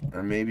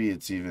 or maybe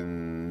it's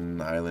even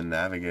Island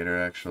Navigator.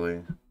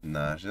 Actually,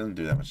 nah, she doesn't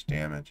do that much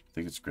damage. I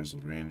think it's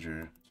Grizzled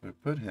Ranger. So we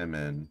put him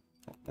in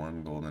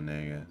 1 Golden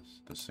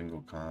Aegis, the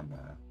single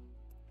combat,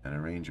 and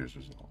a Ranger's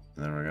result,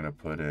 and then we're gonna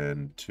put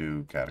in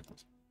 2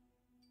 Cataclysm.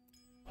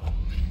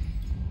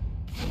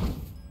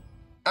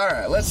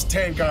 Alright, let's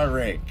tank our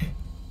rake.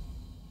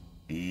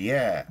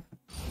 Yeah.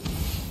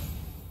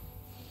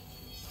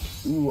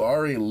 Ooh,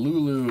 Ari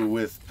Lulu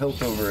with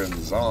Piltover and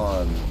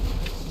Zon.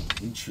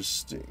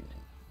 Interesting.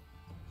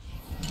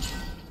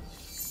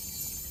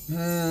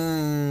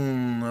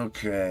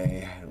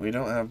 Okay. We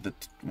don't have the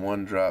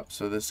 1-drop,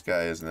 so this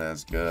guy isn't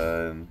as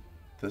good.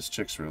 This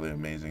chick's really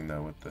amazing,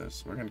 though, with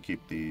this. We're gonna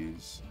keep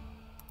these.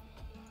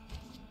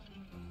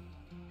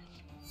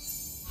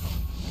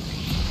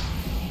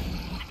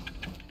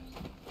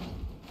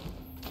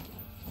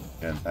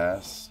 And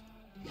pass.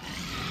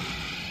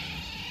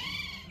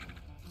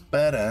 I go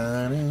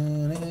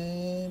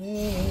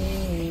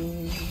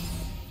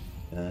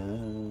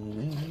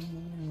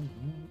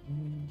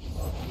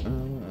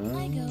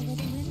where the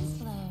winds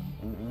blow.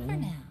 For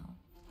now.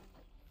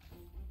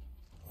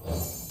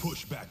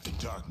 Push back the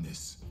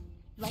darkness.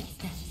 Like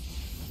that.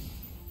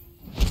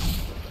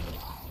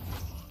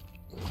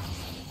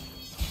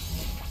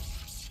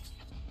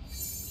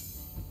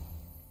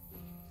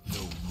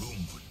 No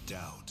room for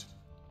doubt.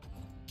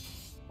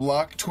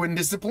 Block Twin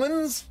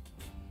Disciplines?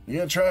 You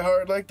gonna try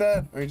hard like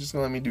that? Or are you just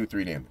gonna let me do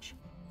 3 damage?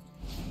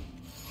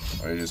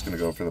 Or are you just gonna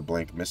go for the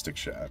blank Mystic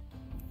Shot?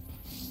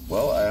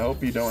 Well, I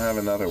hope you don't have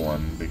another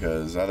one,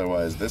 because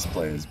otherwise this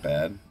play is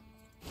bad.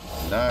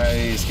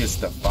 Nice, gets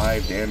the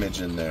 5 damage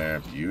in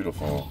there.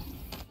 Beautiful.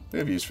 We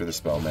have use for the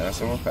spell mana,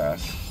 so we'll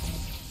pass.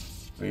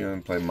 We're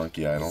gonna play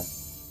Monkey Idol.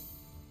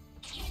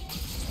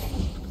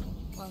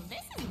 Well,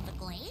 this isn't the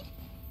glade.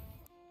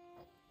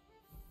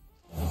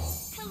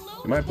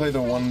 Hello. You might play the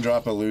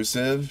 1-drop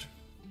Elusive.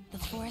 The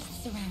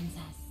forest surrounds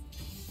us.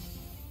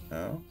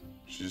 No,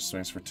 she just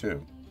swings for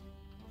 2.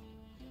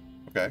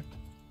 Okay.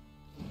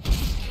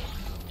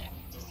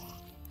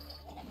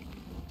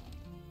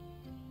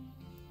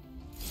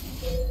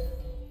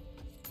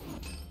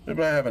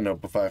 Maybe I have a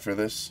Notify for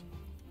this.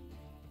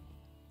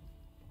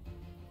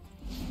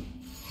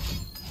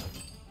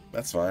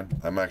 That's fine.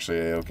 I'm actually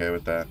okay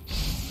with that.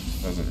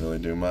 Doesn't really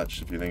do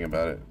much if you think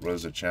about it. What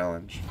is a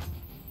challenge?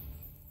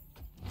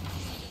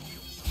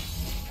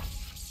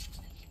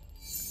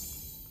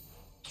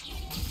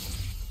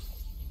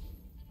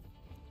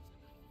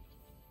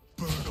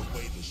 Burn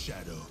away the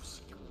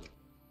shadows.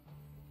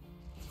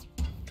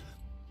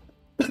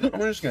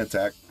 We're just gonna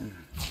attack.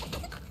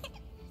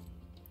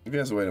 If he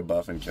has a way to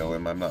buff and kill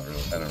him, I don't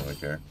really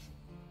care.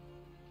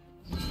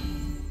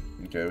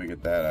 Okay, we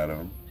get that out of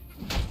him.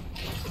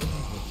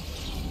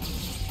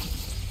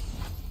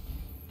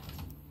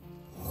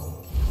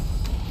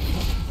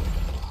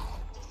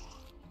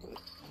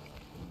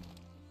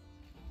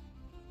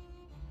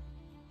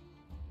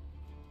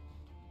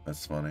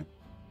 That's funny.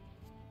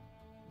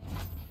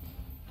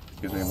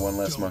 Gives me 1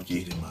 less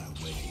monkey. Get in my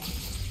way.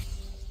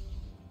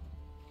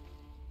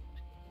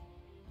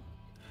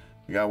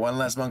 We got 1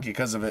 less monkey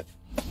because of it.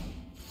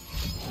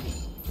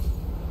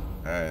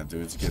 Alright,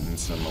 dude's getting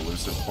some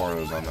elusive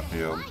Poros on the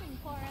field. Flying,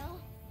 Poro.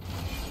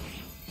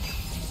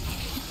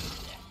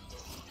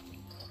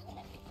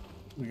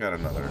 We got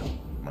another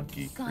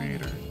monkey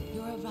creator.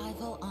 Your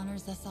arrival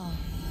honors us all.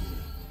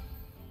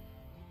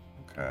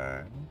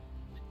 Okay.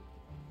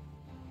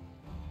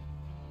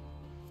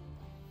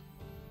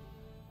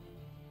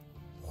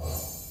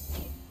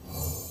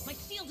 My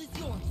shield is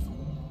yours.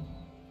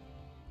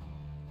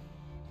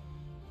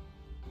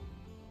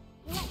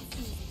 Let's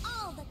see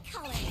all the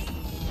colors.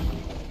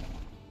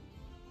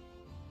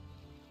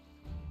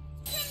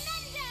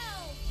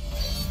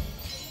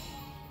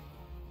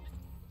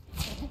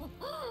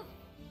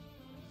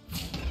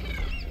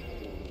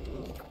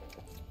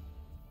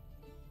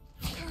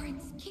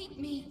 Currents keep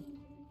me.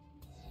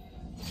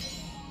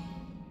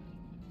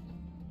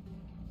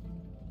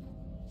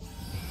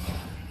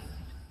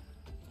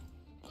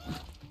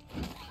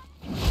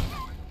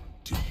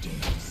 To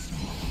dance.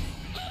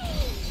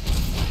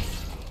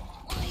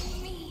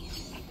 Find me.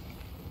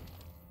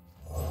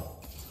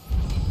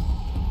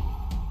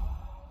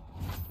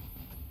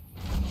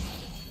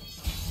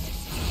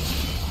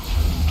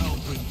 I'll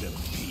bring them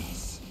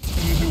peace.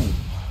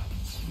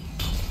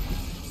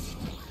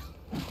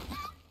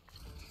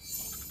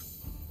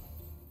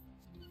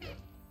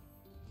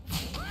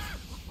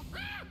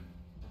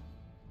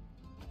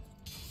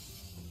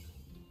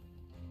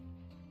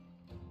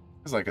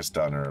 It's like a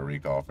stun or a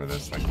recall for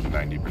this, like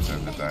 90%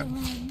 of the time.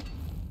 Find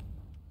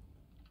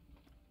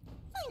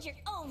your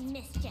own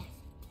mischief.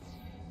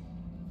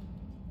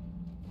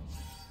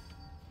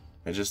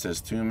 It just has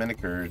 2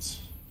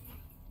 minicurds.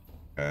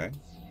 Okay.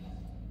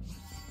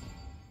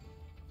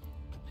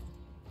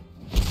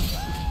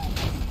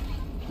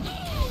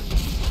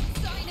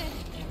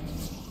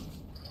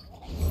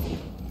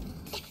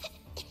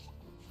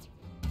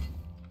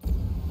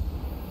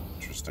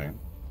 Interesting.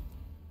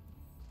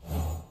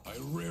 I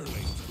rarely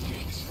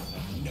forget,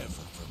 never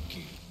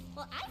forgive.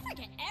 Well, I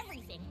forget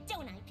everything,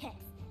 don't I, Pix?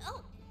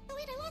 Oh,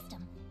 wait, I lost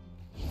him.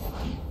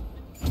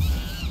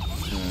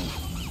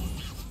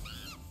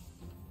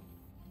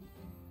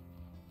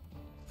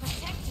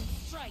 Protect and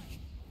strike.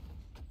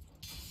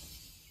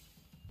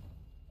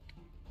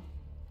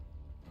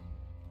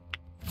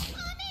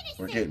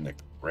 We're getting the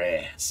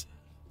grass.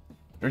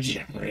 We're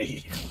getting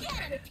ready. Get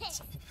him,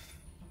 Pix.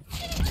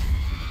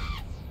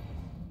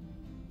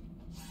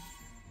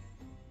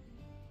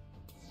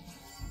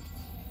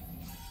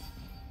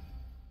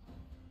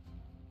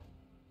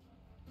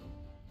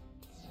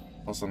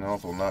 Pulse on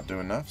health will not do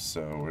enough,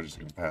 so we're just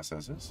gonna pass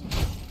as is.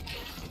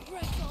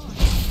 Press on.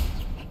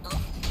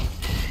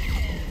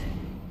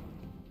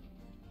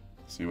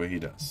 See what he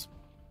does.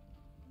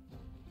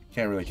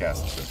 Can't really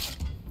cast it.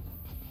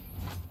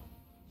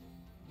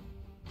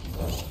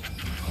 So.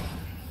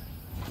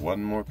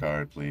 One more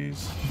card,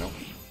 please. Nope.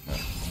 No.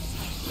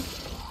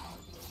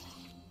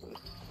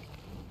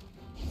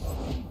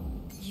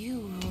 You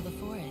rule the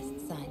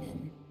forest,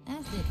 Simon,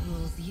 as it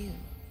rules you.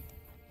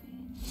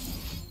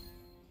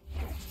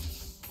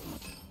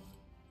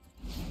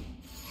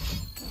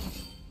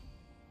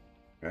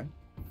 Okay.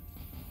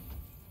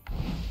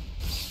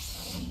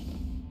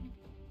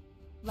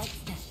 Light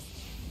steps.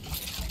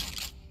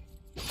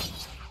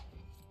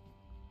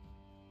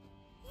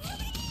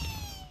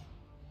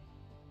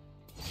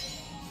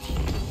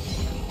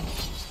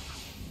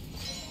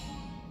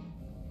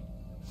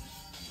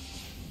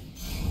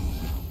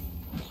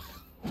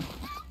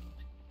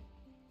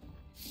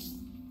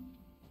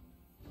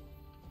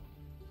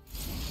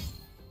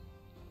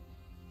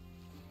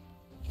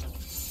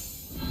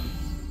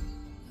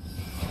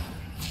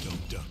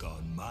 Don't duck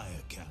on my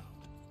account.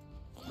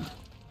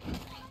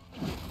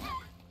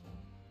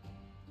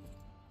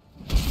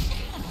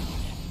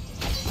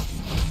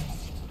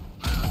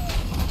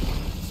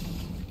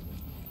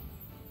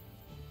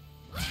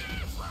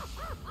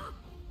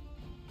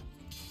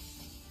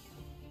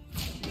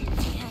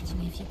 Catch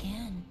me if you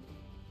can.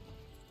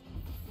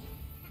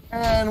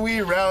 And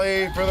we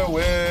rally for the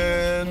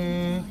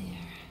win.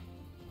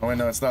 Oh wait,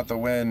 no, it's not the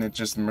win. It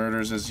just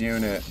murders his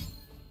unit.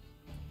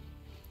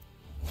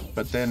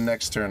 But then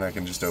next turn I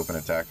can just open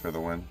attack for the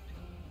win.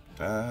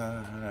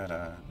 Da, da,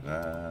 da,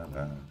 da,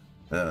 da,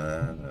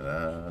 da,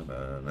 da,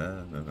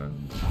 da, da, da.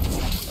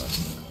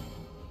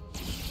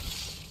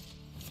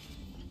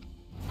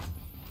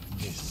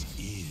 This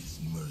is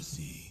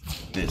mercy.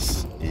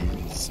 This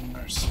is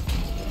mercy.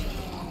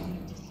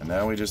 And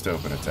now we just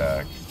open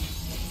attack.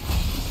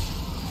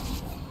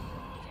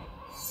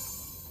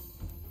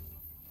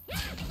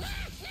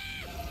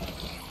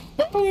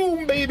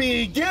 Boom,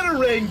 baby! Get a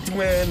ranked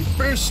win!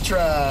 First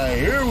try!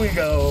 Here we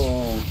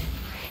go!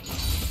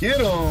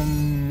 Get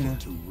 'em!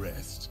 To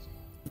rest.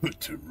 Put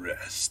to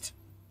rest.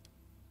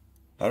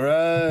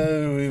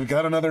 Alright, we've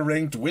got another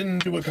ranked win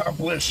to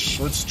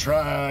accomplish. Let's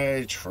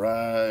try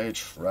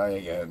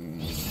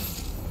again.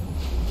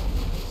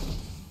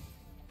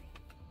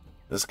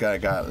 This guy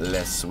got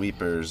less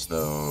sweepers,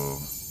 though.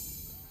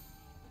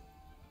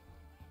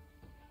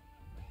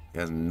 He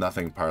has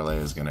nothing parlay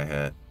is gonna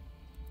hit.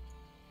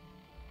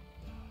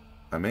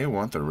 I may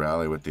want the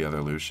rally with the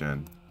other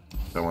Lucian.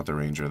 Don't want the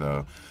ranger,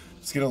 though.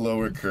 Let's get a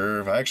lower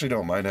curve. I actually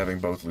don't mind having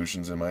both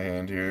Lucians in my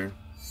hand here.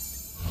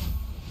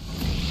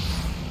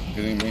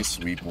 Because he may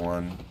sweep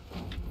one.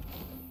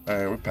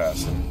 Alright, we're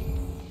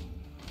passing.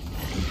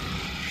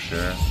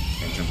 Sure.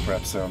 Engine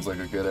prep sounds like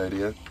a good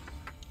idea.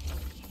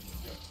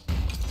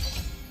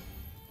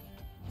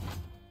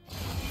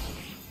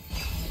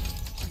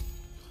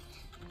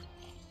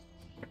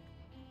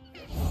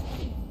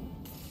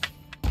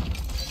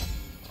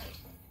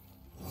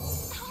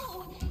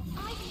 Oh,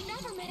 I've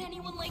never met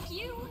anyone like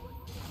you.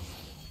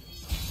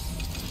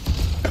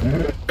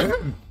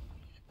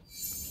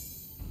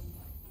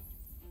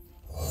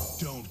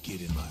 Don't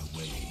get in my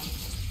way.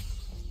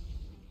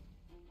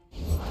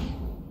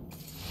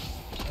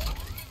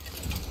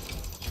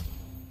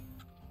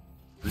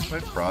 Did he play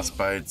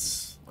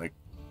Frostbites? Like,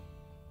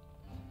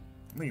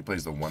 I think he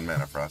plays the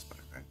 1-mana Frostbite,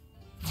 right?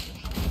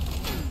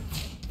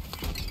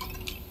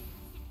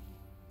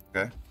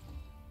 Okay.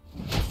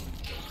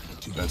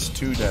 That's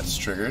 2 deaths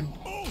triggered.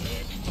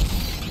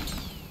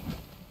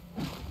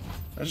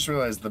 I just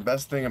realized the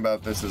best thing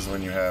about this is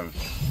when you have...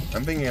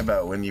 I'm thinking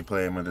about when you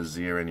play him with a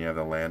Zir and you have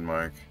the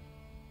landmark.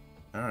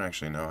 I don't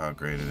actually know how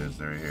great it is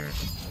right here.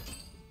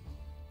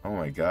 Oh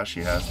my gosh,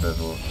 he has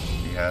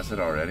it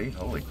already?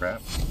 Holy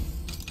crap.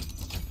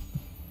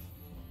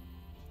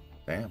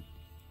 Damn.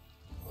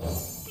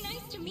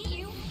 Nice to meet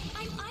you.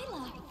 I'm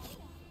Isla.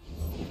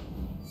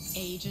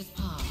 Ages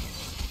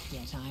pass,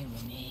 yet I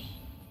remain.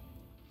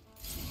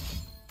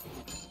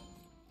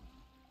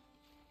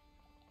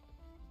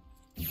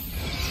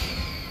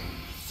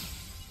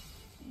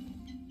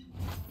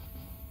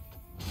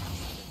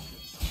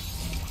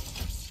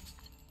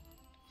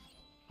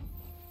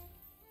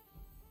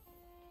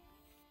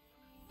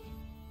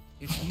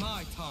 It's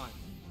my time.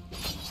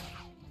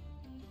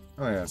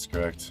 Oh yeah, that's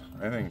correct.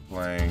 I think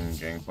playing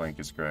Gangplank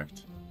is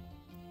correct.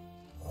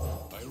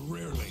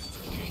 rarely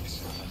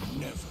forget and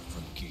never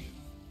forgive.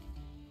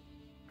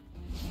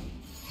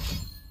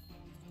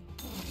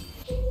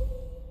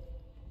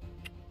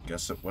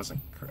 Guess it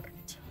wasn't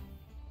correct.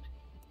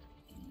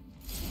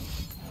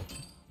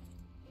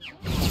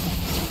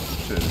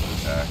 Should have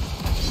attacked.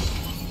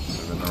 Would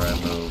have been the right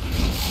move.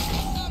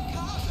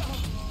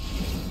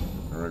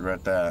 I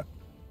regret that.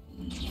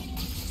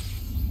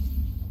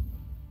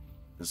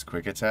 This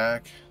quick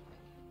attack?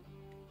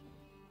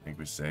 I think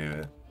we save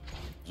it.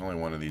 There's only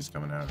one of these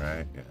coming out,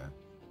 right? Yeah.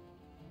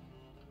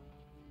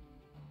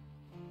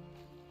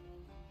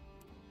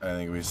 I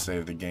think we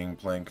save the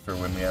Gangplank for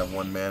when we have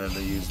 1 mana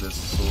to use this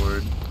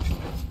sword.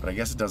 But I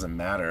guess it doesn't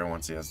matter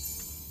once he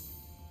has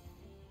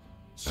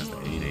the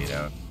 8/8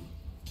 out.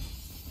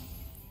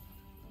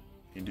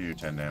 You can do your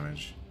 10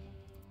 damage.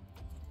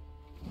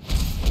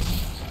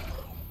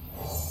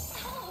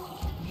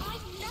 Oh,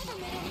 I've never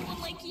met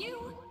anyone like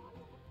you.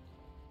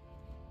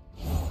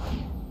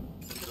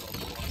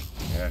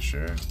 Yeah,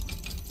 sure.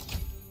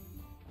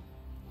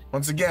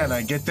 Once again,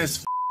 I get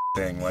this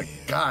thing. Like,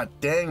 god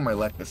dang, my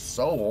luck is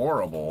so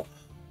horrible.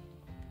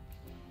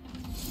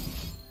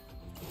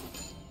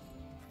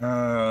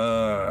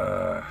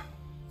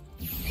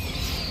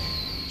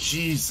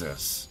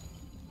 Jesus.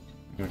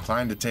 I'm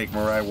inclined to take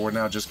Mariah Ward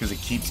now just because it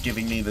keeps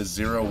giving me the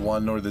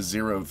 0-1 or the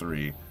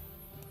 0-3.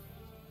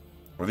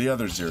 Or the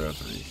other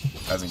 0-3.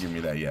 Hasn't given me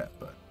that yet,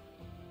 but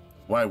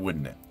why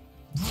wouldn't it?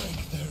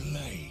 Break their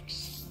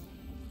legs.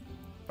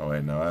 Oh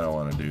wait, no, I don't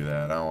want to do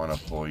that. I want to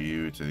pull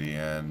you to the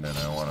end, and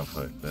I want to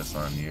put this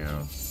on you.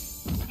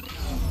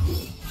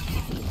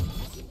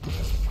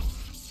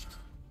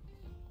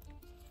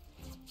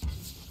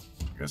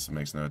 Guess it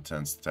makes no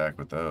sense to attack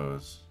with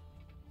those.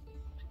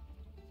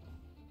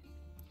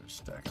 They're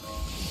stacking.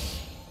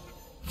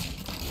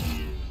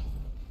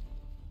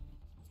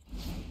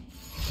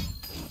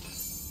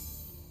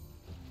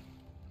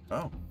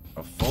 Oh,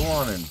 a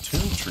full-on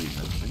Entomb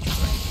treatment.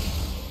 Interesting.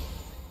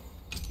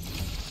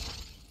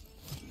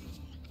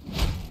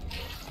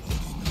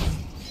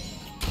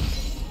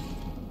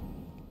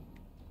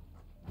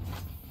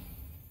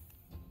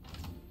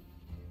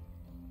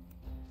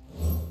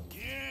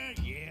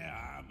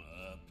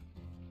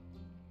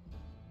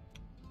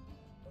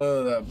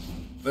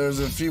 There's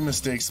a few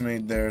mistakes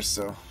made there,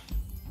 so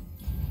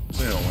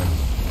we don't win.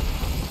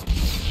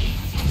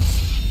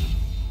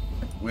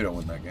 We don't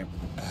win that game.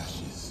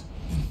 Ashes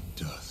and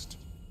dust.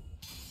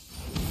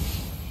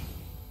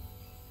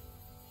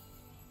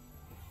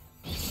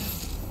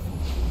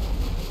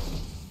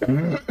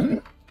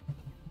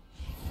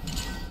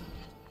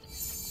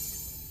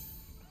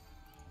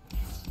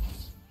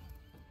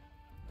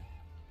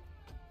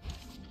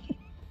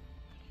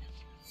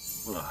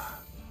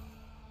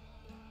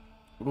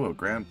 Ooh, a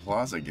Grand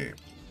Plaza game.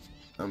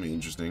 That'll be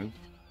interesting.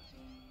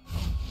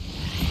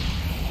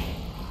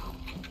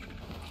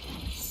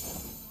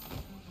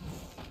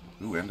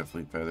 Ooh, and a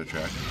Fleet Feather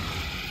track.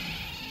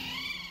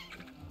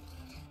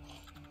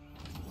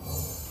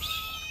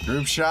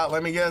 Group shot,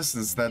 let me guess,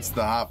 since that's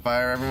the hot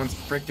fire everyone's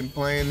freaking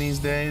playing these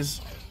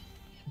days.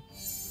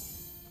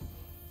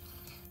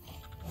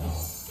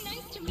 Nice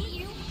to meet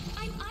you.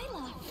 I'm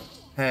Isla.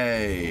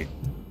 Hey,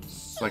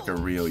 it's like a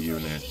real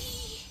unit.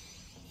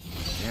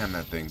 Damn,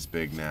 that thing's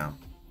big now.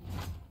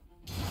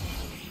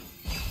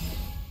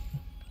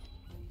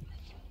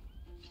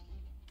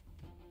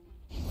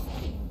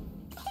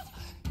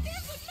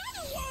 There's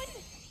another one!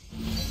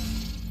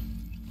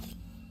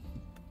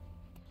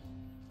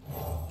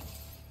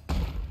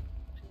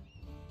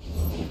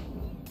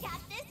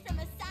 Got this from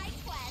a side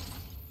quest.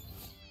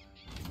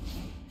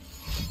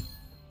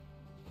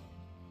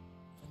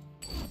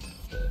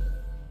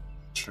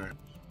 Sure.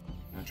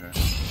 Okay.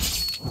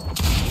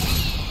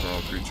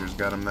 All creatures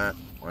got him that.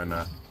 Why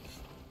not?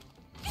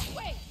 This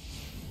way!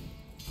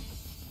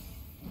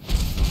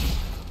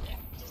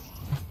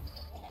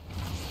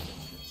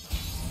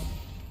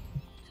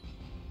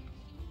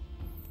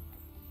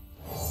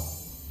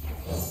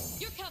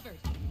 You're covered.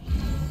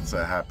 It's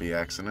a happy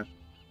accident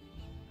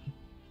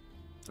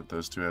that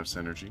those two have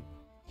synergy.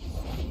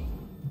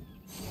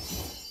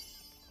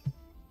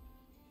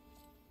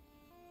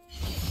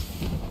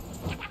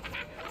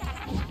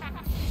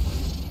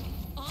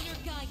 Honor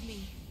guide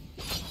me.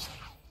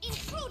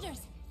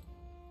 Intruders!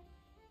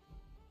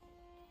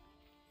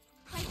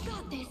 I've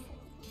got this.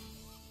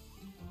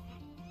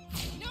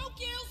 No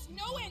kills,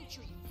 no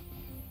entry.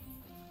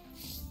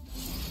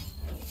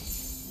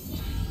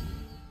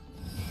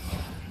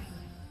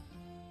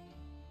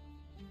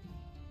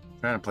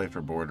 Trying to play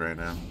for board right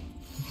now.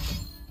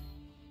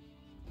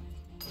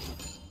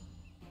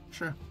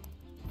 Sure.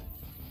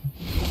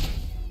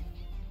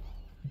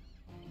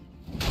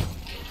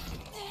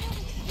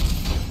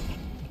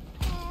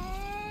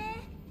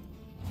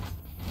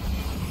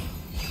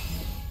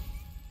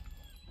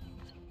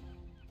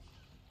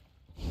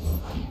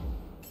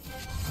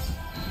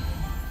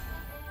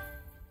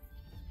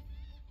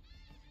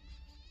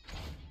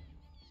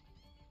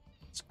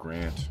 It's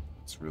Grant.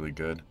 It's really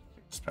good.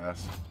 It's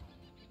pass.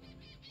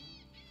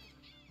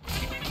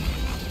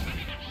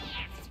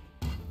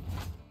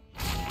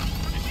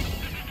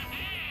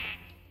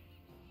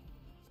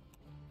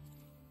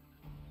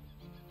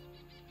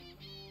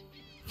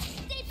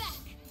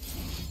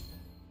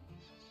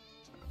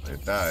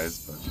 it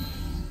dies, but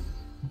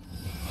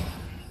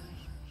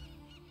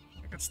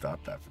I could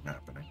stop that from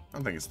happening. I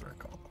don't think it's the right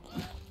call,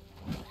 though.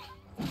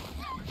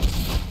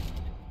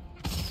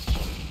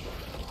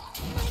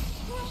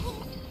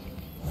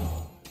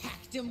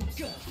 Packed him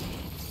good.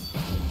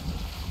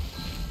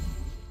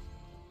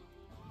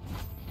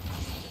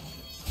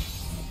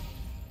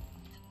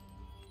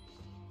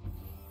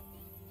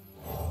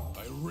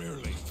 I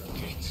rarely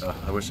forget.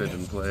 I wish I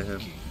didn't play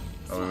him.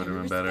 Probably would have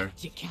been better.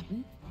 Respect you,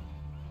 Captain.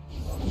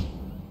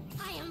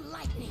 I am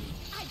lightning.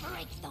 I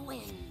break the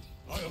wind.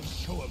 I'll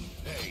show him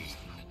pain.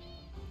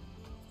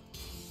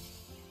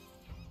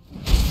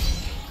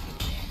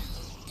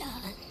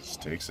 Done.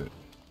 Just takes it.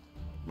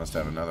 Must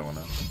have another one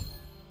up.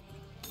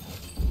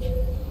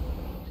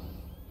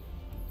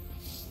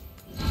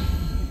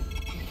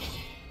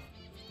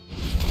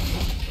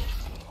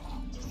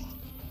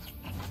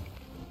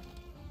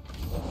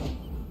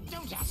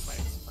 Don't ask where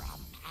it's from.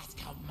 Ask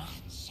how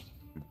much.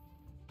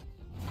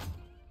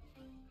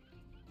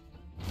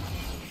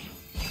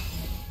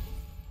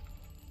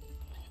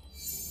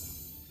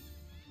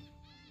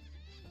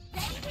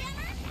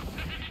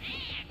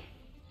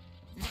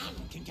 None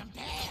can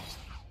compare.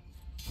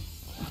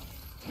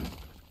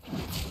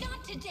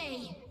 Not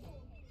today.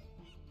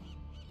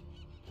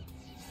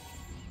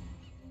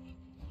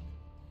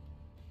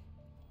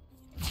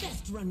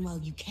 Best run while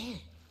you can.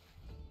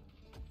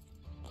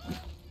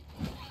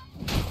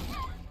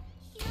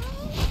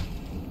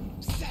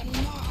 Set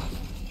him off.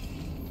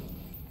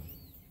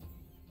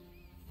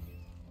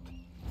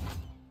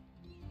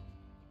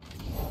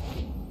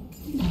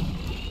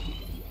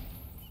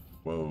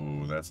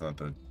 Whoa, that's not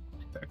the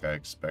deck I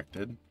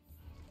expected.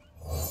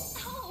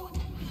 Oh,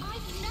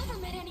 I've never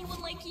met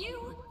anyone like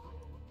you.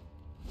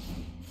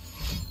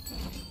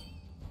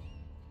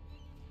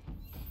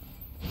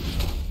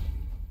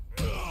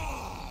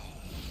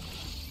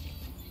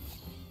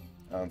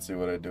 I don't see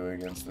what I do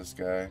against this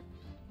guy.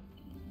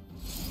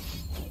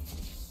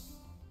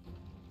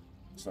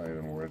 It's not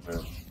even worth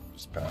it.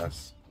 Just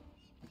pass.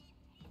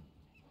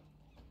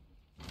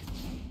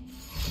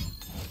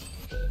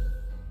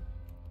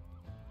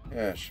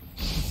 Yeah, sure.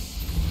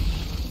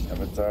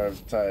 Avatar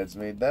of Tides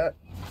made that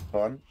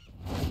fun.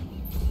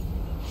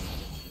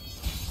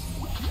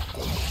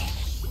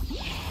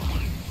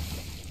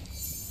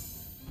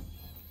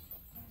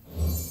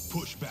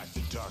 Push back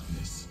the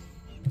darkness.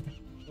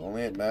 If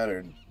only it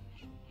mattered.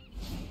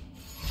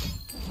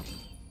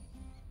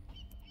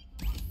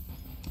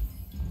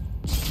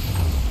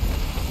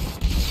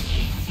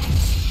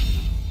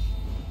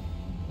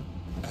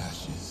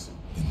 Ashes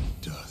in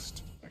the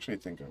dust. Actually, I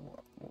think I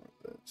want more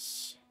of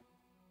this.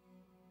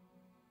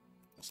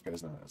 This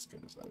guy's not as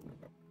good as I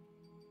remember.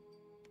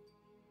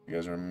 You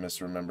guys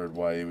misremembered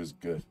why he was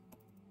good.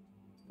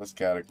 Less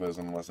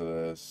Cataclysm, less of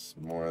this,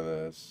 more of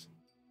this.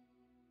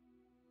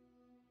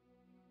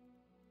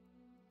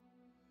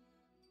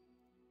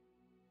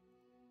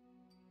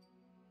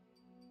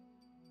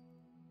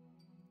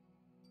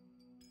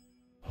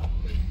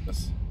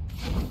 This.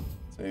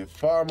 It's a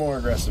far more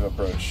aggressive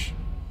approach.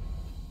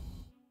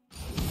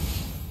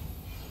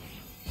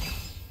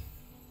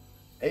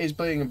 Hey, he's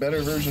playing a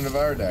better version of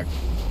our deck.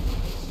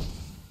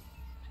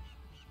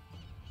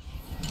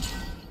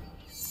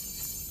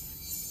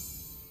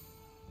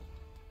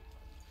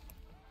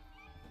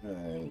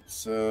 Alright,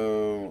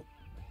 so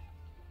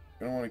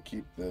I don't want to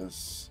keep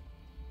this.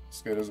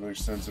 This guy doesn't make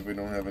sense if we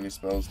don't have any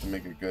spells to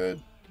make it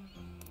good.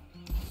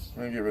 I'm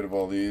gonna get rid of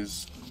all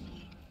these.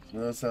 I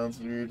know that sounds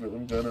weird, but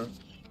I'm gonna.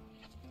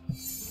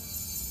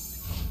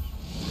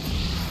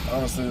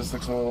 Honestly, this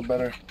looks a little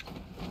better.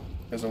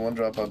 Because in one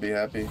drop, I'll be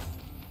happy.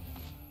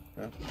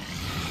 Yeah.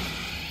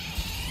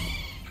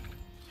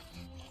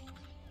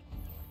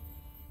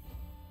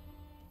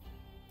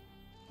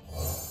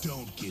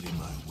 Don't get in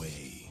my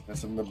way. Got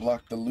something to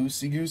block the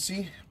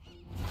loosey-goosey.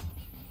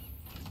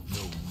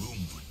 No room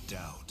for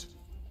doubt.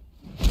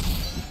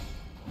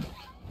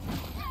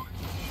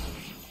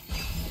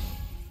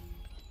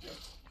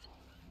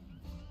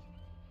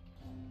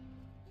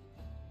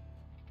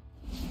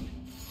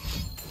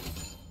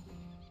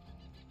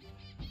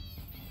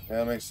 Yeah,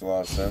 that makes a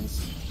lot of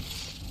sense.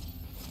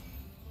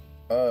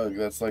 Ugh,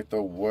 that's like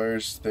the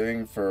worst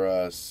thing for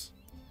us.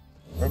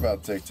 We're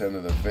about to take 10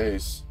 to the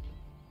face.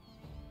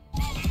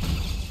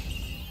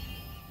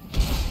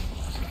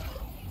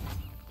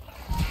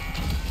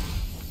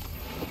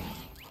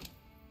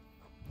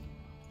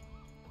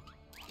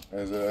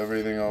 Is it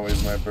everything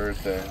always my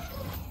birthday?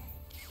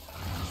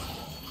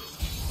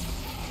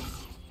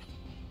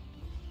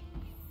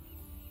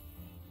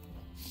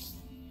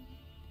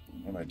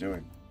 What am I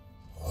doing?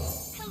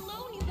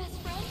 Hello, new best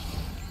friend.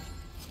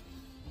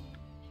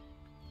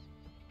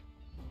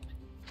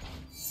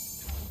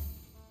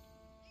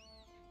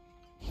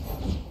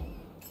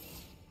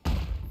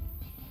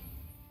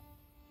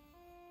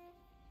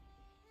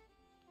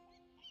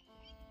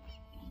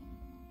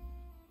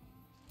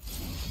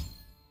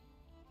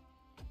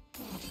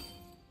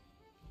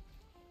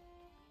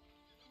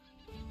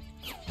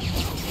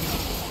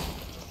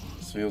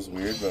 This feels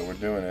weird, but we're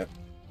doing it.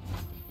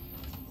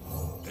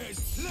 Hey,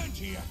 There's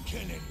plenty of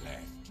killing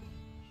left.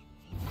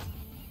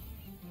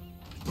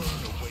 Burn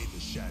away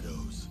the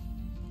shadows.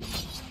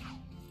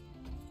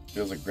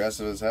 Feels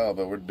aggressive as hell,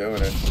 but we're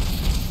doing it.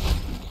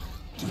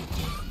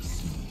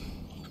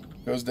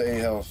 Goes to A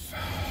health.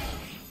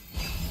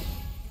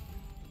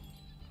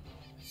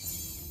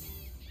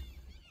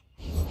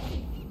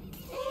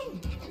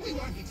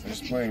 We're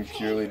just playing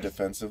purely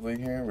defensively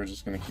here. We're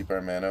just gonna keep our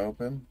mana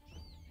open.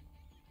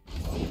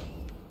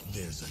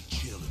 There's a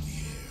chill in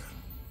the air.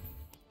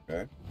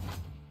 Okay.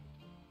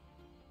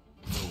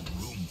 No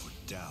room for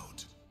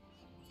doubt.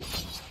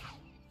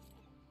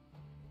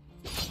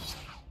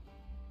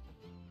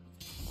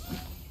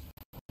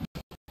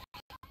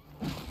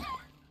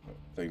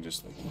 Thing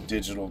just like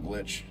digital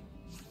glitch.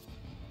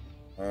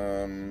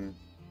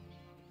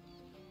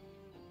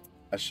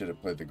 I should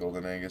have played the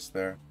Golden Aegis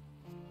there.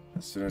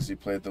 As soon as he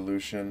played the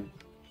Lucian,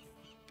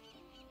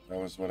 that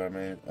was what I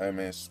made. I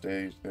may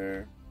stay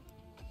there.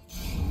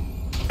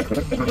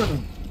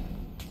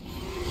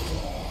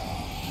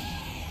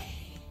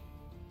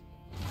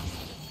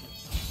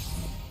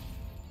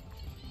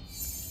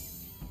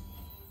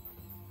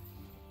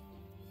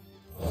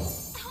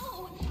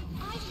 Oh,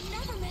 I've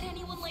never met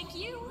anyone like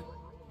you.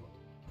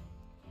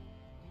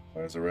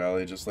 There's a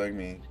rally just like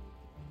me.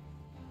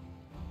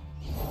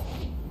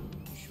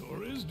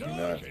 Sure is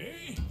not. dark,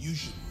 eh? You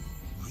should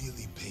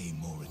really pay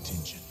more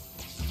attention.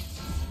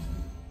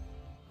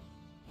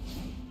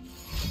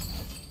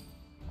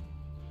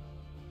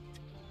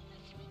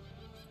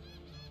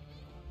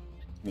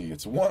 He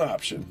gets one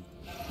option.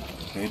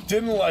 And he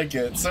didn't like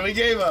it, so he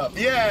gave up.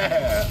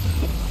 Yeah!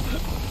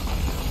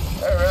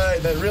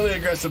 Alright, that really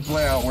aggressive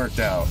play out worked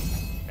out.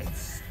 And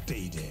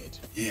stay dead.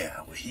 Yeah,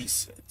 what he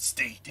said.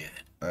 Stay dead.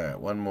 Alright,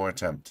 one more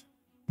attempt.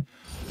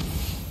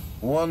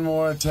 One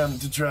more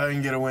attempt to try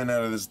and get a win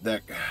out of this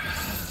deck.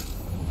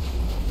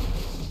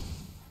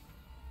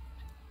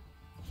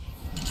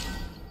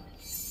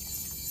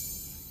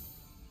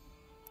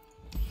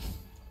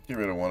 Get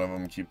rid of one of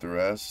them, keep the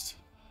rest.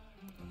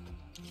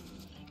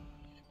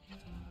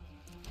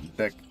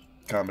 Deck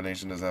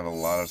combination doesn't have a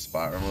lot of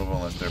spot removal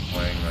unless they're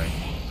playing like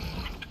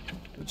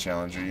the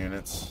challenger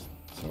units.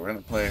 So we're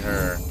gonna play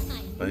her,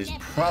 but he's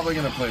probably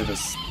gonna play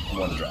this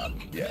one drop.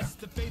 Yeah,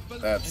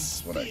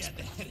 that's what I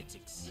expect.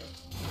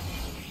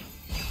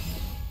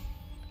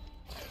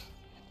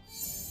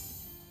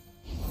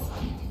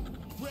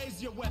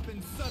 Raise your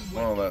weapon, son.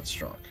 Well, that's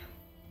strong.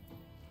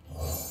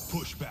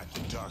 Push back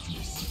the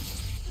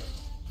darkness.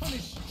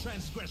 Punish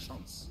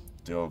transgressions.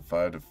 Deal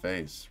 5 to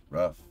face.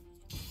 Rough.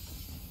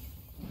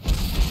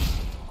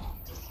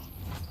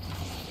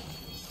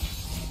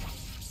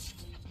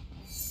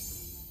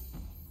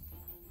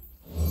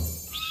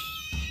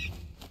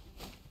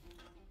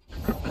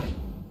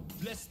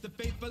 Bless the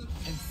faithful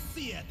and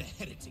sear the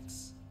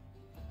heretics.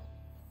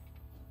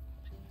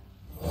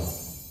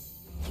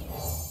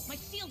 My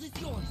shield is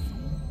yours.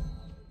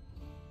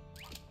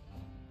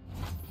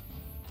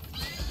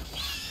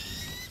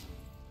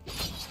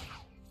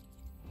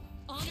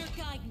 Honor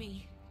guide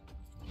me.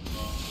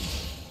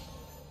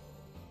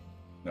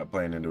 Not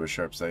playing into a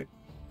sharp sight.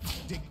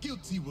 The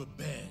guilty will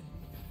burn.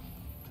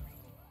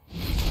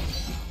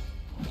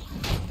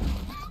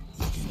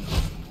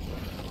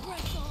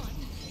 Press on.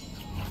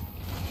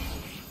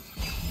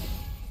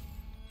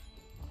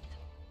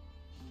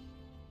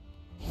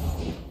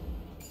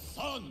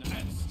 Sun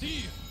and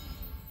steel.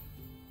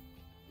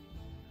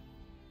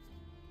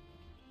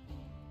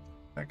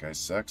 That guy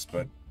sucks,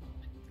 but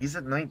he's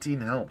at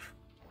 19 health.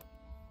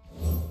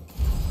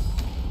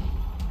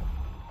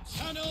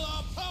 Channel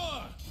our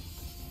power.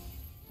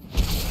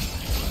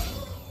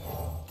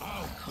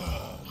 I'll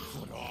burn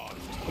for all.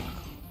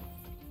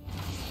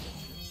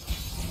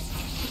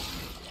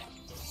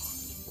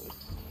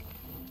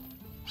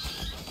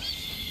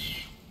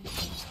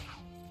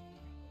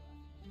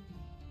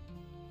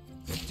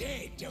 The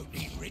dead don't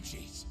need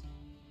riches.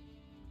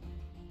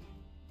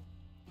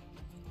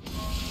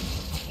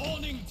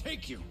 Warning,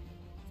 take you.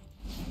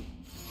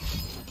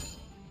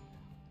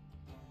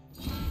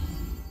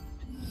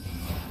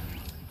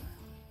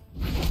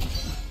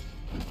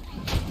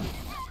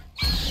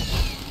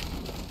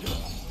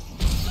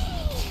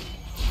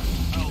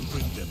 I'll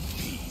bring them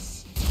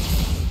peace.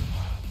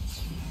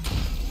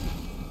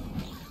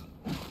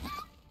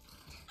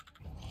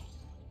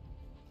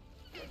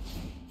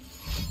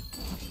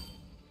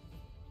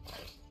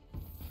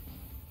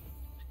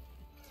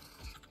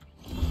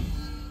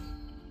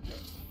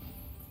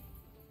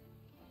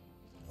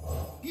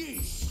 Ye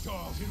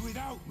started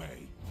without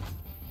me.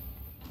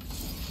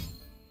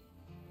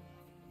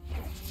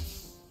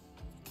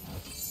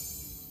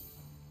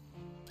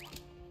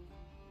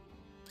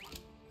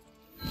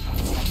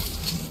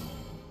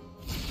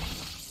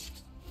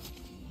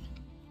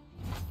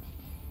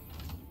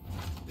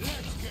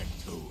 Let's get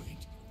to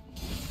it.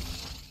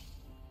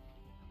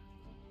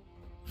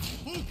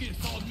 Focus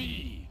on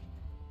me.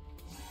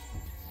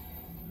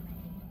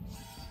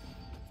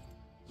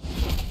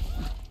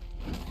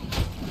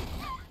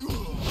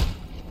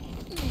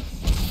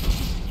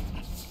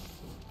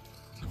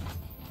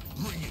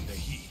 Bring in the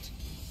heat.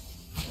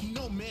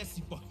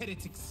 mercy for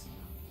heretics.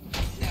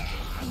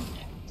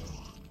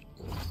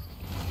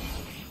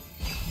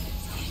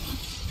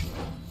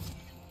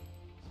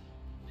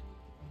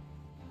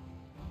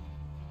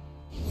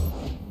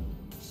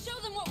 Show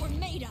them what we're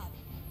made of.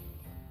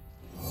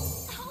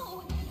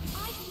 Oh,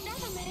 I've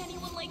never met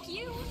anyone like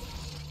you.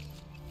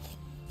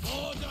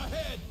 Forge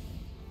ahead!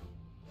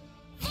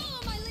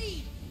 Follow my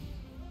lead.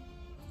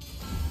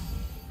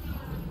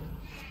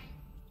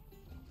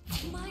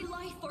 My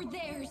life or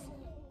theirs.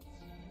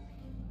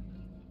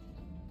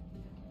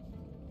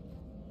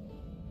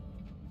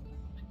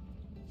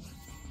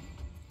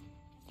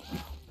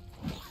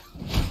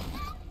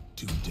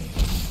 Today.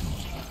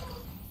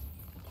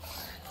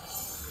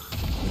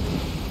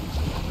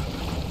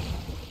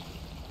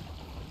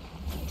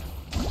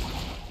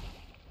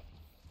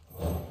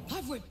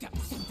 I've whipped up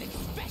something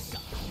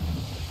special.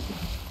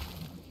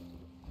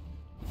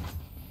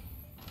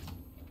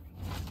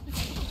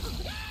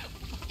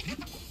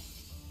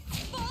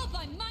 Fall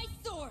by my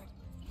sword.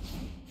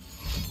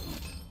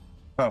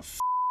 Of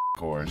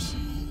course.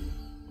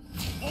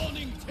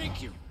 Warning,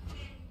 take you!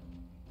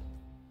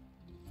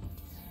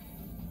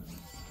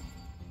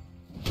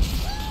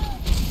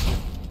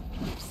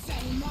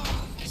 Set him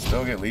off.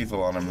 Still get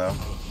lethal on him though.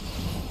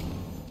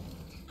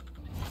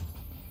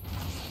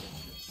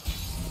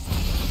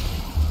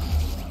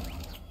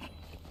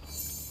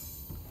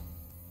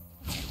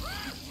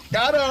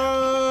 Got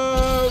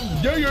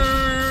him! Yeah,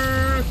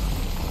 yeah!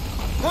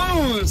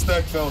 Oh, this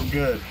deck felt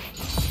good.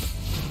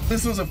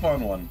 This was a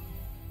fun one.